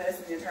had to be on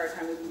medicine the entire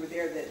time that we were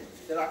there that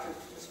the doctor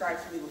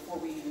prescribed to me before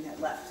we even had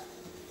left.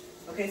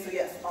 Okay, so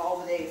yes, all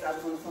the days I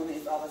was on the phone,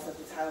 all that stuff,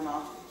 the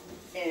Tylenol,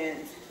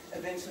 and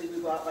eventually we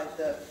bought like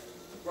the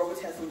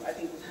Robitussin, I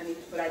think with honey,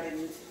 but I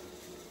didn't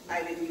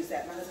use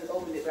that. My husband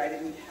opened it, but I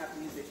didn't have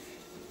to use it.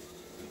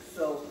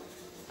 So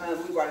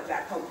we brought it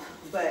back home.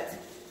 But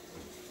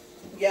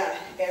yeah,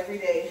 every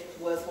day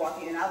was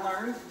walking, and I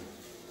learned,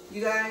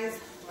 you guys,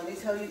 let me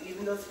tell you,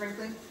 even though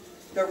sprinkling,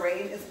 the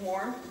rain is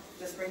warm,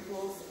 the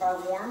sprinkles are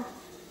warm,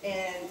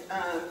 and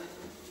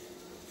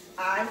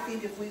I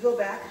think if we go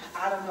back,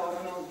 I don't know,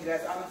 you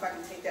guys, I don't know if I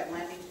can take that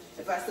landing.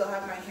 If I still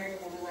have my hearing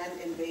when we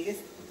land in Vegas,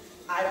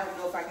 I don't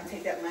know if I can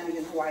take that landing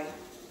in Hawaii,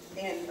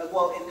 and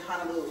well, in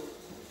Honolulu.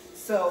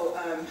 So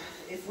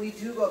if we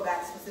do go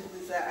back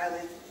specifically to that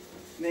island,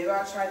 maybe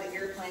I'll try the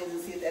airplanes and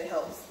see if that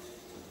helps.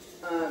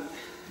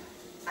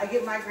 I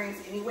get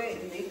migraines anyway,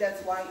 and maybe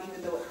that's why,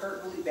 even though it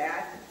hurt really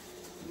bad,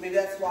 maybe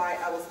that's why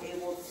I was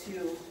able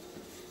to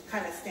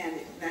kind of stand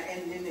it.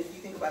 And then if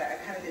you think about it, I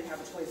kind of didn't have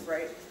a choice,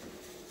 right?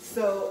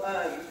 So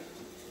I'm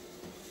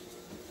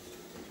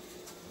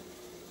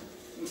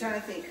trying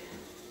to think.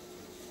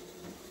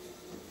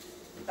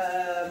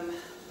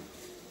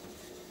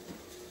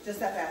 Just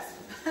that fast.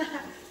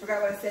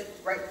 Forgot what I said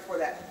right before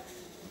that.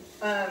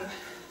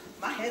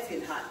 My head's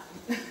getting hot.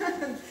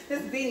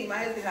 This beanie, my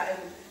head's getting hot.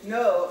 And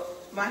no,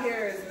 my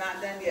hair is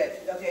not done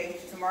yet. Okay,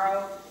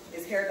 tomorrow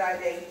is hair dye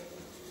day,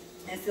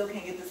 and still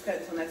can't get this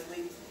cut until next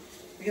week.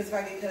 Because if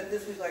I get cut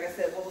this week, like I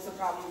said, what was the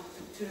problem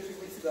 2 to 3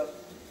 weeks ago?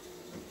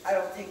 I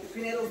don't take the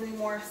prenatals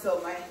anymore,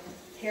 so my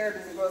hair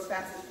doesn't grow as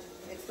fast,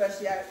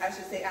 especially, I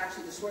should say,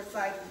 actually the short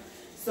side.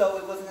 So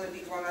it wasn't going to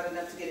be grown out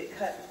enough to get it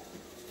cut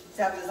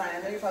to have a design.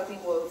 I know you're probably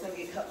thinking, well, it's going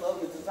to get cut low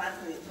and the design's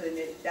going to get put in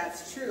it.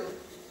 That's true.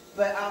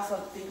 But I also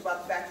have to think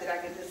about the fact that I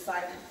get this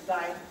side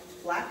dyed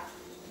black.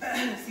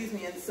 Excuse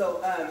me. And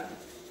so,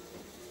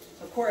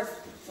 of course,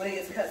 when it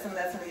gets cut, some of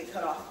that's going to get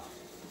cut off.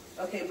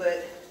 Okay,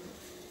 but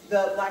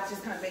the black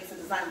just kind of makes the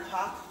design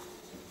pop.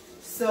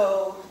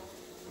 So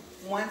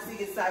once it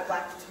gets dyed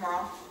black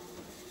tomorrow,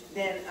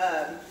 then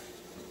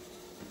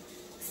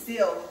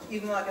still,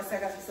 even though, like I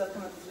said, I got some stuff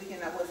coming up this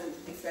weekend I wasn't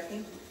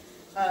expecting,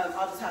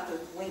 I'll just have to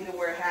wing it and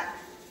wear a hat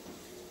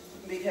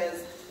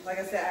because, like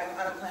I said,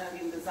 I don't plan on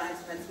getting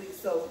designs for next week.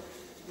 So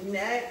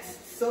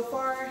next, so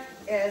far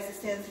as it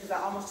stands, because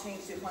I almost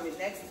changed the appointment,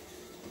 next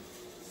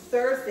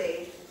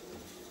Thursday,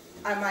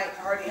 I might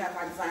already have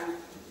my design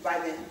by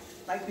then,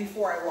 like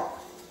before I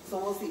walk. So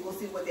we'll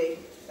see what day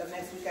of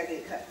next week I get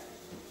it cut.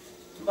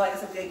 But like I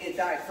said, they get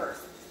dyed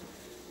first.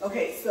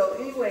 Okay, so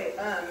anyway,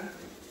 I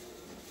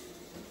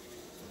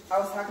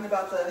was talking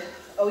about the,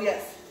 oh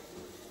yes,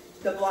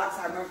 the blocks.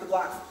 I remember the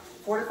blocks.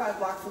 4 to 5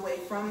 blocks away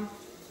from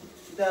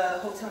the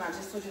hotel. And I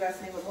just told you guys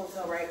the name of the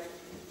hotel, right?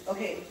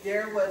 Okay,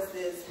 there was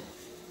this,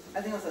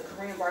 I think it was a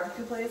Korean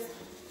barbecue place.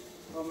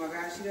 Oh my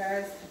gosh, you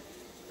guys.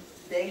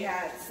 They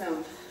had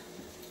some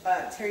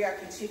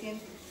teriyaki chicken,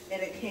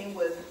 and it came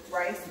with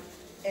rice,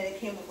 and it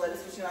came with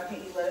lettuce, which, you know, I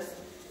can't eat lettuce.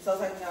 So I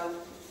was like, no.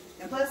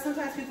 And plus,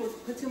 sometimes people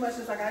put too much.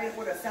 It's like I didn't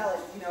order a salad,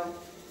 you know.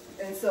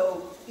 And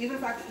so even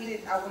if I could eat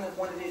it, I wouldn't have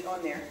wanted it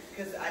on there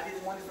because I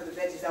didn't want it for the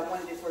veggies. I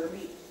wanted it for the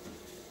meat.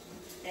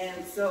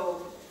 And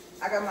so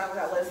I got mine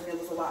without lettuce, and it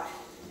was a lot.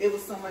 It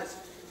was so much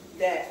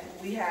that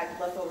we had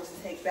leftovers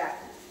to take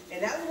back.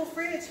 And that little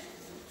fridge,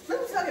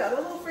 let me tell y'all,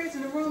 the little fridge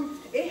in the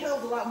room, it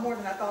held a lot more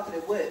than I thought that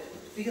it would.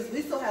 because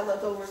we still had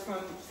leftovers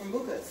from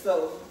Buka.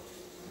 So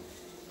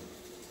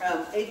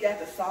ate that,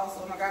 the sauce,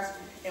 oh my gosh.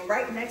 And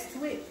right next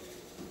to it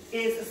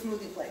is a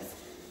smoothie place.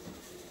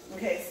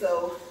 Okay,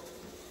 so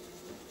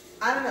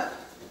I don't know.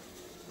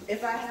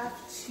 If I have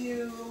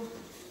to,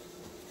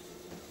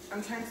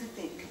 I'm trying to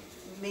think.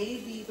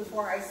 Maybe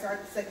before I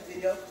start the second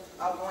video,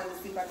 I'll go in and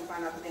see if I can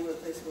find out the name of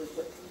the place really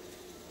quick.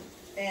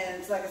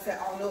 And like I said,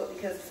 I'll know it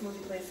because the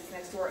smoothie place is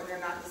next door and they're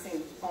not the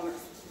same owners.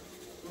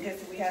 Okay,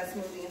 so we had a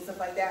smoothie and stuff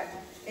like that.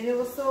 And it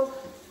was so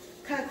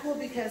kind of cool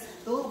because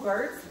the little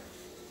birds,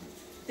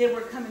 they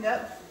were coming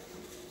up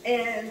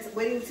and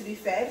waiting to be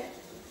fed.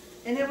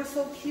 And they were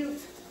so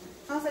cute.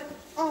 I was like,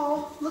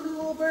 oh, look at the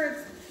little birds.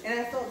 And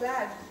I felt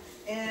bad.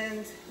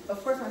 And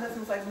of course my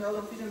husband was like, no,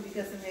 don't feed them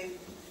because then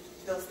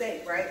they'll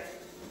stay, right?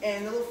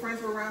 And the little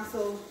friends were around,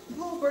 so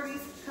little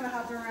birdies kind of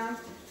hopping around.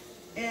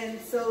 And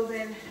so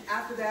then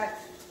after that,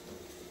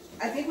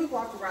 I think we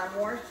walked around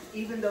more,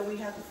 even though we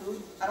had the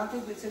food. I don't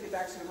think we took it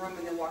back to the room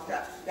and then walked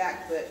out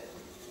back, but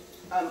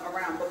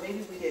around, but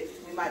maybe we did,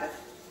 we might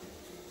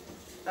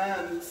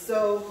have.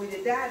 So we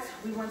did that.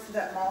 We went to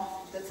that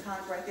mall that's kind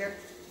of right there.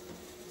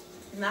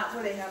 Not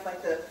where they have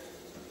like the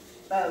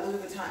Louis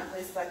Vuitton and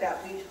places like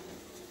that. We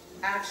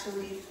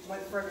actually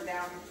went further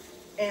down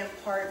and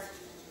part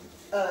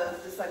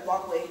of this like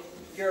walkway,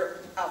 you're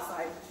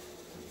outside.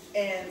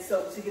 And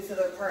so to get to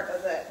the part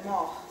of that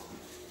mall.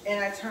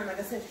 And I turned, like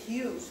I said,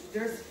 huge.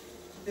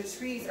 The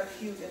trees are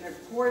huge and they're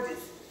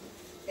gorgeous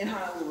in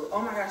Honolulu.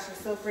 Oh my gosh, they're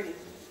so pretty.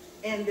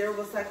 And there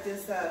was like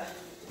this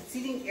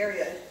seating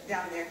area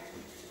down there.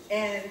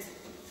 And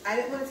I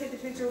didn't want to take the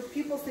picture with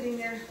people sitting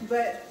there,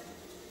 but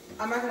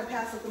I'm not going to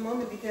pass at the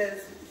moment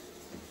because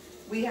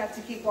we have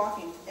to keep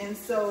walking. And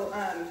so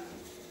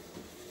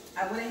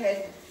I went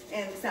ahead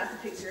and snapped a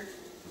picture.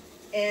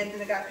 And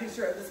then I got a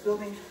picture of this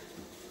building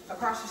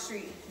across the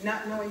street,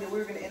 not knowing that we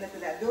were going to end up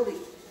in that building.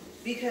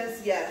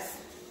 Because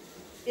yes,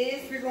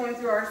 if you're going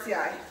through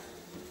RCI,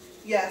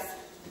 yes,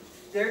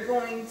 they're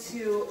going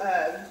to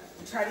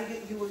try to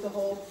get you with the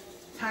whole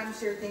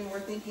timeshare thing. We're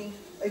thinking,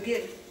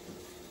 again,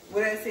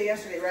 what did I say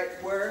yesterday, right?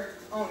 We're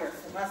owners.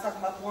 I'm not talking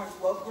about the Lawrence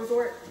Welk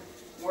Resort.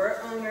 We're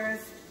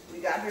owners. We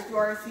got here through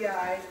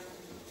RCI,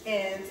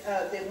 and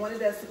they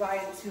wanted us to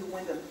buy into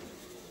Wyndham.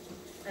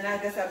 And I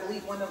guess I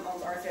believe Wyndham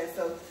owns RCI,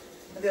 so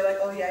they're like,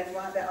 oh yeah, you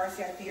want to have that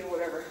RCI fee or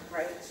whatever,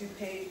 right? You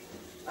pay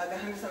like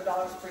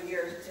 $100 per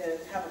year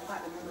to have a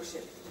platinum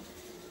membership.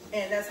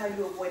 And that's how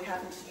you avoid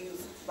having to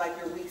use like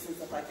your weeks and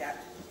stuff like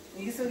that.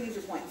 And you can still use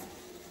your points.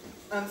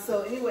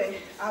 So anyway,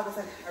 I was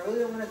like, I really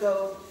don't want to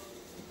go,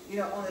 you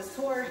know, on this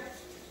tour,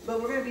 but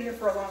we're going to be here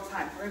for a long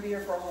time. We're going to be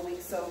here for a whole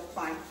week, so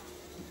fine.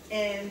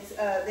 And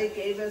they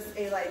gave us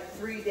a like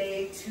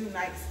 3-day,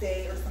 2-night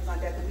stay or something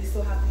like that we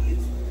still have to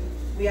use.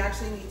 We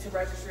actually need to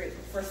register it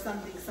for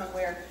something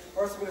somewhere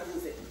or else we're going to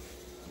lose it.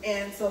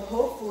 And so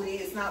hopefully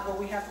it's not where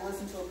we have to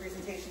listen to a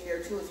presentation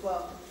there too as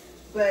well.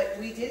 But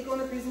we did go on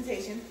a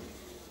presentation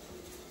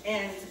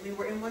and we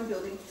were in one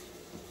building.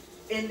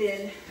 And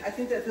then I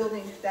think that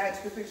building that I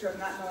took a picture of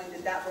not knowing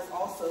that that was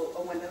also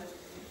a Wyndham.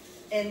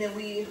 And then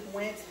we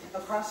went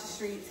across the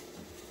street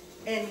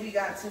and we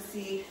got to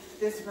see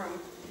this room.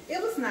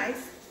 It was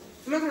nice.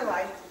 I'm not going to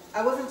lie.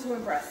 I wasn't too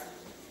impressed.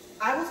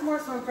 I was more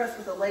so impressed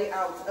with the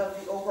layout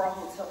of the overall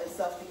hotel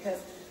itself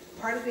because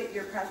part of it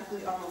you're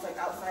practically almost like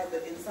outside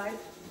but inside.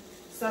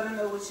 So I don't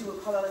know what you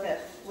would call that.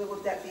 What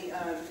would that be?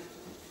 I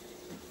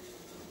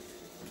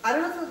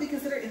don't know if it would be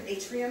considered an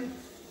atrium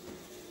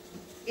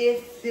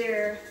if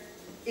there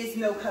is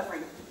no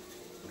covering,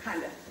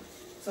 kind of.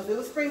 So if it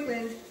was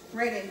sprinkling,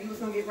 raining, you was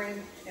going to get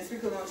rain and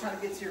sprinkling on trying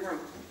to get to your room.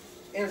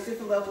 And there's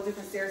different levels,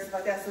 different stairs, stuff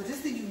like that. So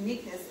just the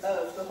uniqueness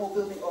of the whole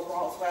building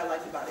overall is what I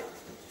liked about it.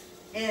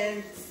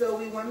 And so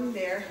we went in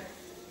there.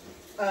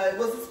 It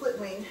was a split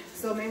wing.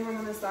 So main room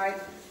on this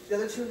side, the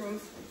other 2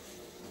 rooms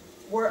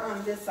were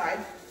on this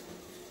side.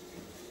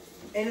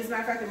 And as a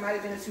matter of fact, it might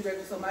have been a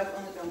 2-bedroom, so it might have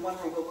only been 1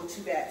 room, but with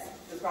 2 beds.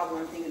 That's probably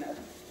what I'm thinking of.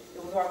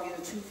 It was where I'm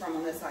getting 2 from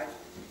on this side.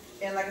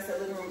 And like I said,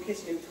 living room,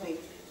 kitchen in between.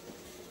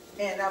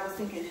 And I was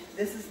thinking,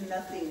 this is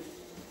nothing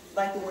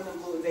like the Wyndham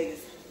Blue in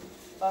Vegas.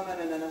 Oh,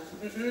 no.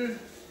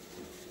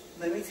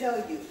 Let me tell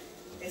you,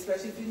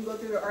 especially if you can go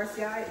through the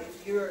RCI,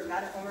 if you're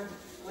not an owner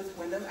with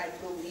Wyndham, I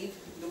believe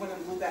the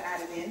Wyndham Blue got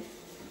added in.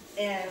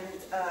 And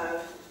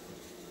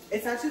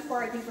it's not too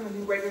far, I think, from the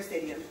new Outrigger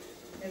Stadium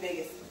in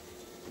Vegas.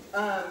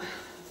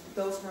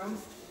 Those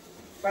rooms,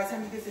 by the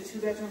time you get to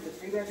 2-bedroom, the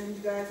 3-bedroom,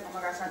 you guys, oh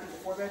my gosh, I think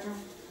the 4-bedroom,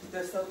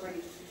 they're so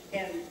pretty.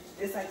 And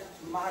it's like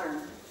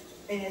modern,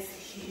 and it's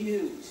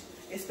huge,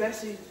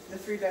 especially the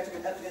 3-bedroom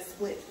and up in the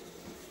split.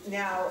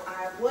 Now,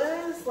 I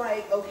was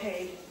like,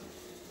 okay,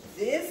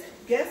 this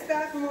guest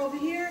bathroom over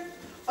here,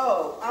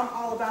 oh, I'm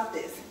all about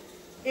this.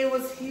 It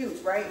was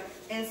huge, right?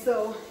 And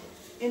so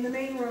in the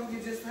main room,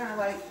 you're just kind of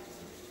like,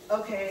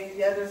 okay,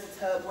 yeah, there's a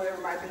tub,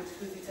 whatever, might have been a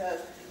jacuzzi tub,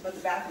 but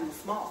the bathroom was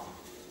small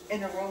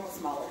and the room was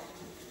smaller.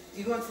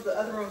 You go into the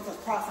other rooms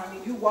across, I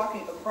mean, you're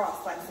walking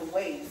across like some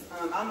waves. I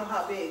don't know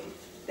how big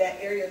that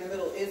area in the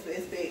middle is, but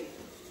it's big.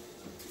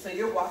 So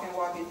you're walking.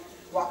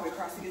 walking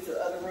across to get to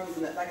the other rooms,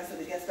 and like I said,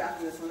 the guest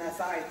bathroom is on that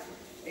side.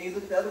 And you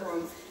look at the other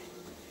rooms,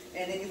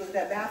 and then you look at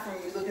that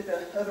bathroom, you look at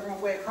the other room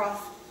way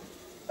across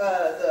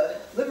the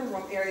living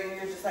room area, and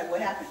you're just like,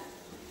 what happened?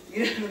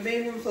 You know, the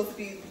main room is supposed to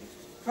be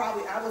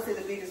probably, I would say,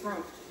 the biggest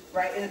room,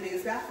 right, and the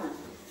biggest bathroom.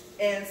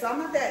 And so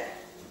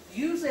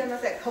usually I'm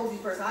not that cozy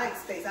person. I like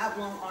space. I have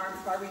long arms.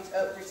 If I reach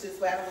up, reach this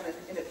way, I don't want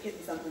to end up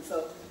hitting something.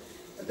 So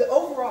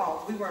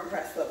overall, we were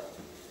impressed though.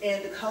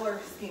 And the color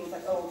scheme was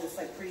like, oh, just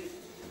like pretty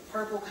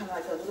purple, kind of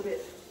like a little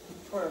bit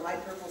sort of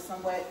light purple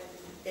somewhat.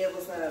 It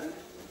was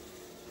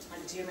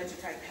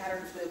geometric type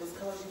patterns, but it was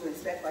colors you would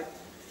expect, like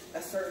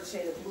a certain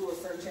shade of blue, a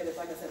certain shade of,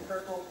 like I said,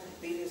 purple,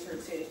 maybe a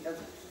certain shade of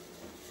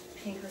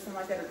pink or something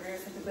like that, or green or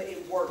something, but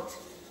it worked.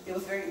 It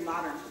was very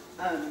modern.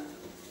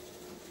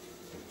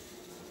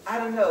 I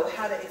don't know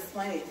how to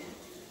explain it.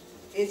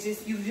 It's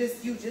just, you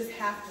just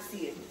have to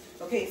see it.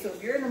 Okay, so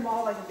if you're in the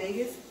mall like in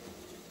Vegas,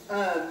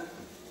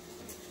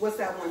 what's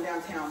that one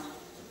downtown?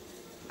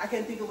 I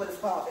can't think of what it's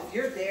called. If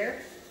you're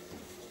there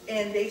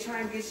and they try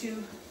and get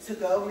you to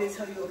go, and they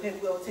tell you, okay,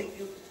 we'll take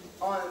you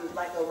on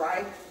like a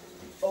ride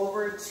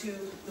over to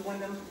the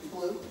Wyndham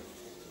Blue,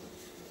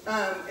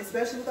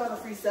 especially with all the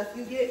free stuff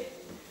you get,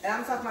 and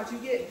I'm talking about you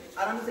get,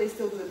 I don't know if they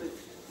still do it, but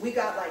we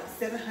got like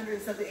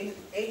 $700 something,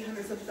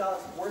 $800 something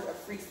worth of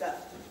free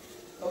stuff.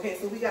 Okay,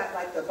 so we got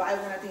like the buy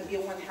one, I think,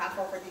 get one half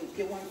off, I think,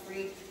 get one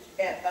free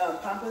at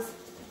Pampas,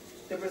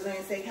 the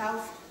Brazilian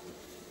steakhouse.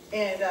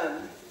 And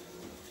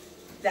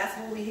that's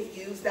what we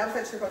used. That was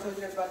that trip I told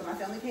you guys about that my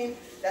family came.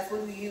 That's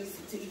what we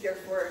used to eat there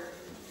for,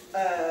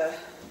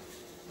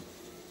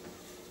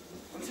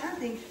 I'm trying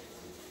to think.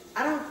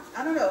 I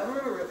don't know. I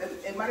remember.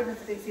 It might have been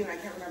for Thanksgiving. I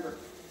can't remember.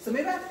 So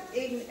maybe I've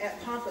eaten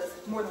at Pampas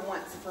more than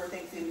once for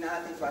Thanksgiving. Now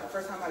that I think about it, the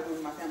first time I was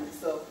with my family,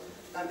 so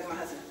and my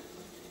husband.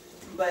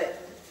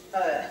 But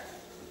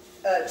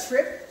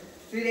trip,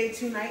 3-day,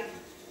 2-night.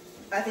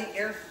 I think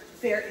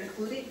airfare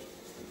included,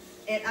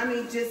 and I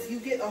mean, just you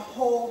get a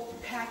whole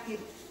packet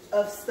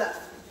of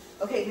stuff.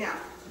 Okay, now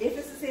if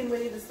it's the same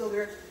lady that's still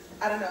there,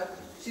 I don't know.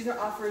 She's gonna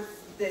offer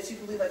that you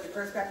can leave like your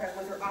purse backpack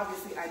with her.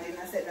 Obviously, I didn't.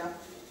 I said no.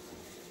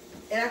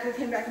 And I could have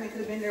came back and it could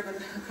have been there, but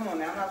come on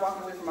now, I'm not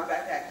walking away from my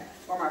backpack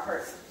or my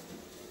purse.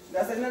 And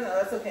I said, no,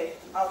 that's okay.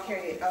 I'll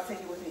carry it. I'll take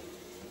it with me.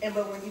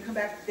 But when you come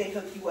back, they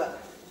hook you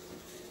up.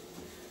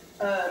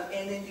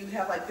 And then you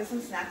have like, there's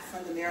some snacks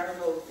from there. I don't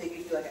know if they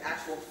give you like an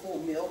actual full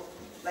meal,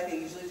 like they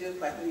usually do.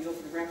 Like when you go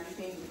for the Grand Prix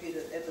thing, you get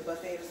it at the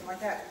buffet or something like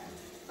that.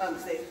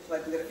 Because they,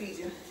 like, we're going to feed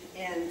you.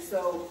 And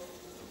so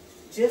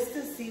just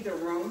to see the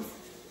rooms,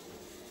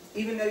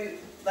 even though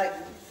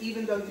you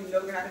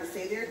know you're not going to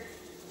stay there,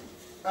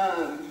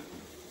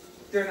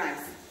 they're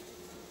nice.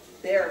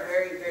 They are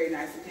very, very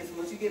nice. Because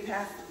once you get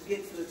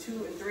to the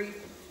 2 and 3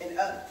 and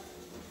up,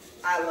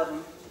 I love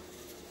them.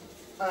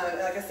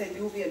 Like I said,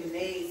 you will be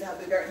amazed how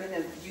big they are, and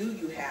then the view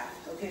you have.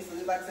 Okay, so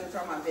like I said, we're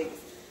talking about Vegas.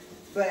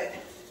 But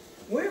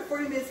we're at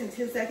 40 minutes and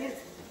 10 seconds.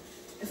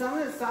 And so I'm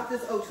going to stop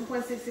this.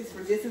 2.66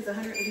 for distance,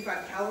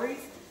 185 calories.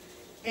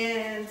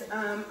 And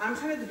I'm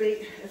trying to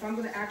debate if I'm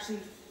going to actually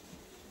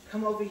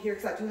come over here,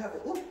 because I do have a,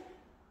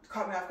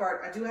 caught me off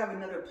guard. I do have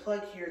another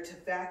plug here to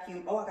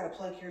vacuum. Oh, I got a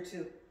plug here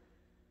too.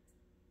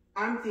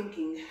 I'm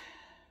thinking,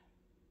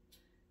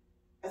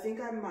 I think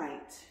I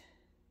might.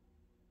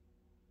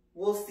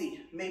 We'll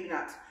see, maybe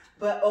not.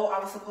 But, I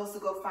was supposed to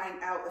go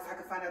find out if I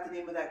could find out the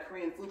name of that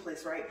Korean food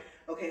place, right?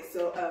 Okay,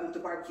 so the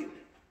barbecue.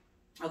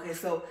 Okay,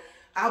 so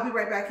I'll be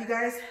right back, you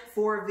guys,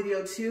 for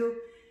video 2,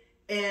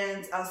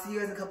 and I'll see you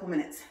guys in a couple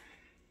minutes.